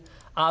Floatplane?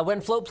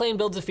 When Floatplane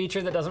builds a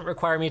feature that doesn't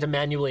require me to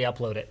manually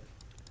upload it.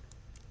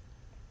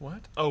 What?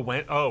 Oh,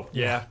 when? Oh,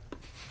 yeah.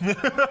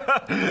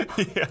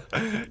 Yeah.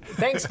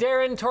 Thanks,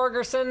 Darren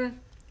Torgerson.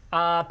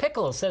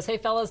 Pickles says, hey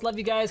fellas, love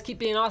you guys, keep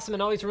being awesome,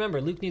 and always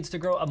remember, Luke needs to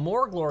grow a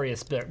more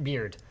glorious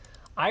beard.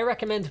 I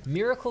recommend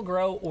Miracle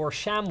Grow or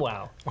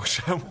ShamWow. Or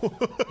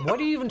ShamWow. What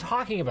are you even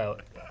talking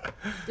about?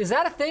 Is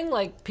that a thing?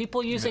 Like,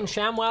 people using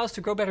ShamWows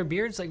to grow better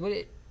beards? Like,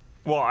 what?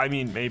 Well, I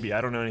mean, maybe. I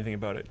don't know anything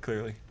about it,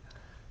 clearly.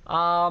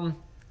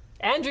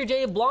 Andrew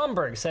J.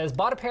 Blomberg says,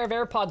 bought a pair of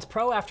AirPods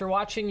Pro after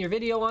watching your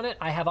video on it.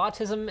 I have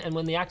autism, and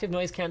when the active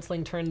noise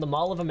canceling turned the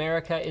Mall of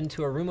America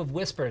into a room of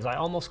whispers, I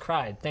almost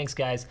cried. Thanks,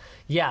 guys.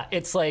 Yeah,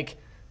 it's like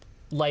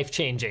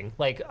life-changing.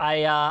 Like,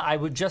 I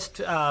would just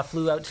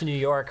flew out to New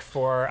York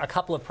for a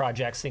couple of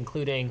projects,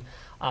 including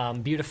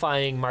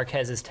beautifying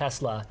Marquez's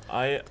Tesla.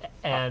 I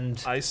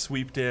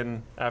sweeped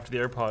in after the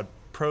AirPod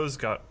Pros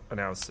got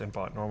announced and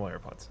bought normal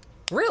AirPods.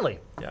 Really?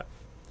 Yeah.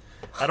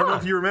 I don't know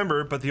if you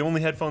remember, but the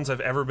only headphones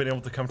I've ever been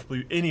able to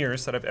comfortably,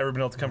 in-ears that I've ever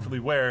been able to comfortably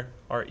wear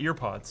are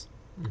EarPods.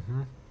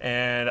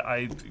 And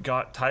I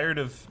got tired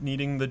of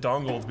needing the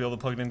dongle to be able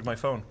to plug it into my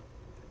phone.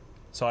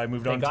 So I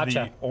moved on to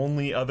the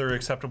only other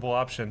acceptable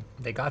option.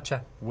 They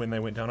gotcha. When they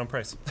went down on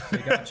price. They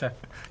gotcha.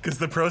 Because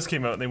the Pros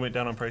came out and they went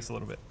down on price a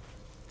little bit.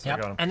 So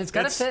yep. And it's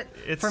got to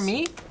fit. For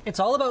me, it's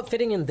all about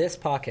fitting in this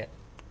pocket.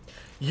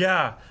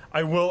 Yeah,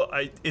 I will.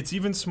 It's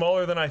even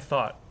smaller than I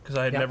thought because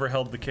I had never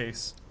held the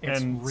case. It's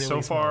and really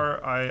so small.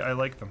 far, I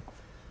like them.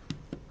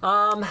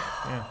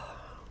 Yeah.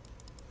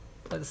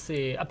 Let's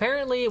see.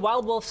 Apparently,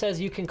 Wild Wolf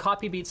says you can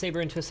copy Beat Saber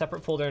into a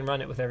separate folder and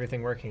run it with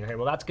everything working. Okay,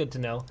 well, that's good to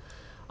know.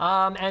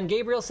 And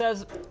Gabriel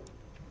says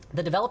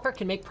the developer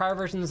can make prior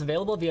versions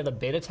available via the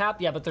beta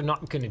tab. Yeah, but they're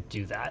not going to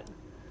do that.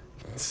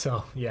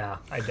 So, yeah,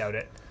 I doubt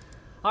it.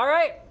 All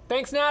right.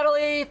 Thanks,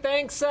 Natalie.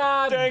 Thanks,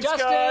 Justin.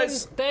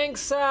 Guys.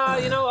 Thanks,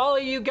 all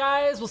of you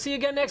guys. We'll see you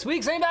again next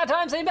week. Same bad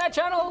time, same bad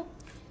channel.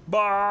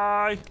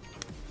 Bye.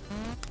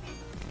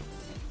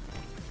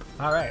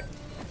 All right.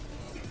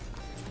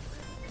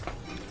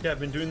 Yeah, I've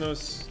been doing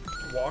those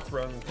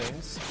walk-run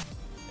things,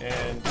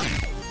 and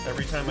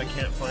every time I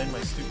can't find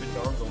my stupid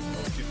dongle,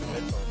 my stupid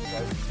headphones,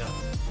 drives me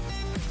nuts.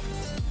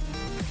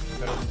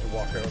 I don't need to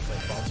walk around with my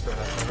phones for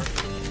half an hour.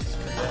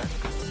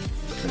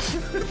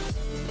 Screw that.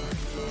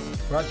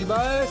 Brought to you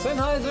by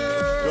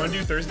Sennheiser. You want to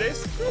do Thursdays?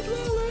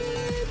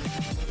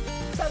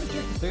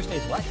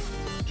 Thursdays what?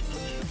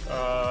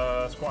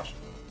 Squash.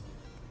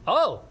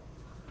 Oh.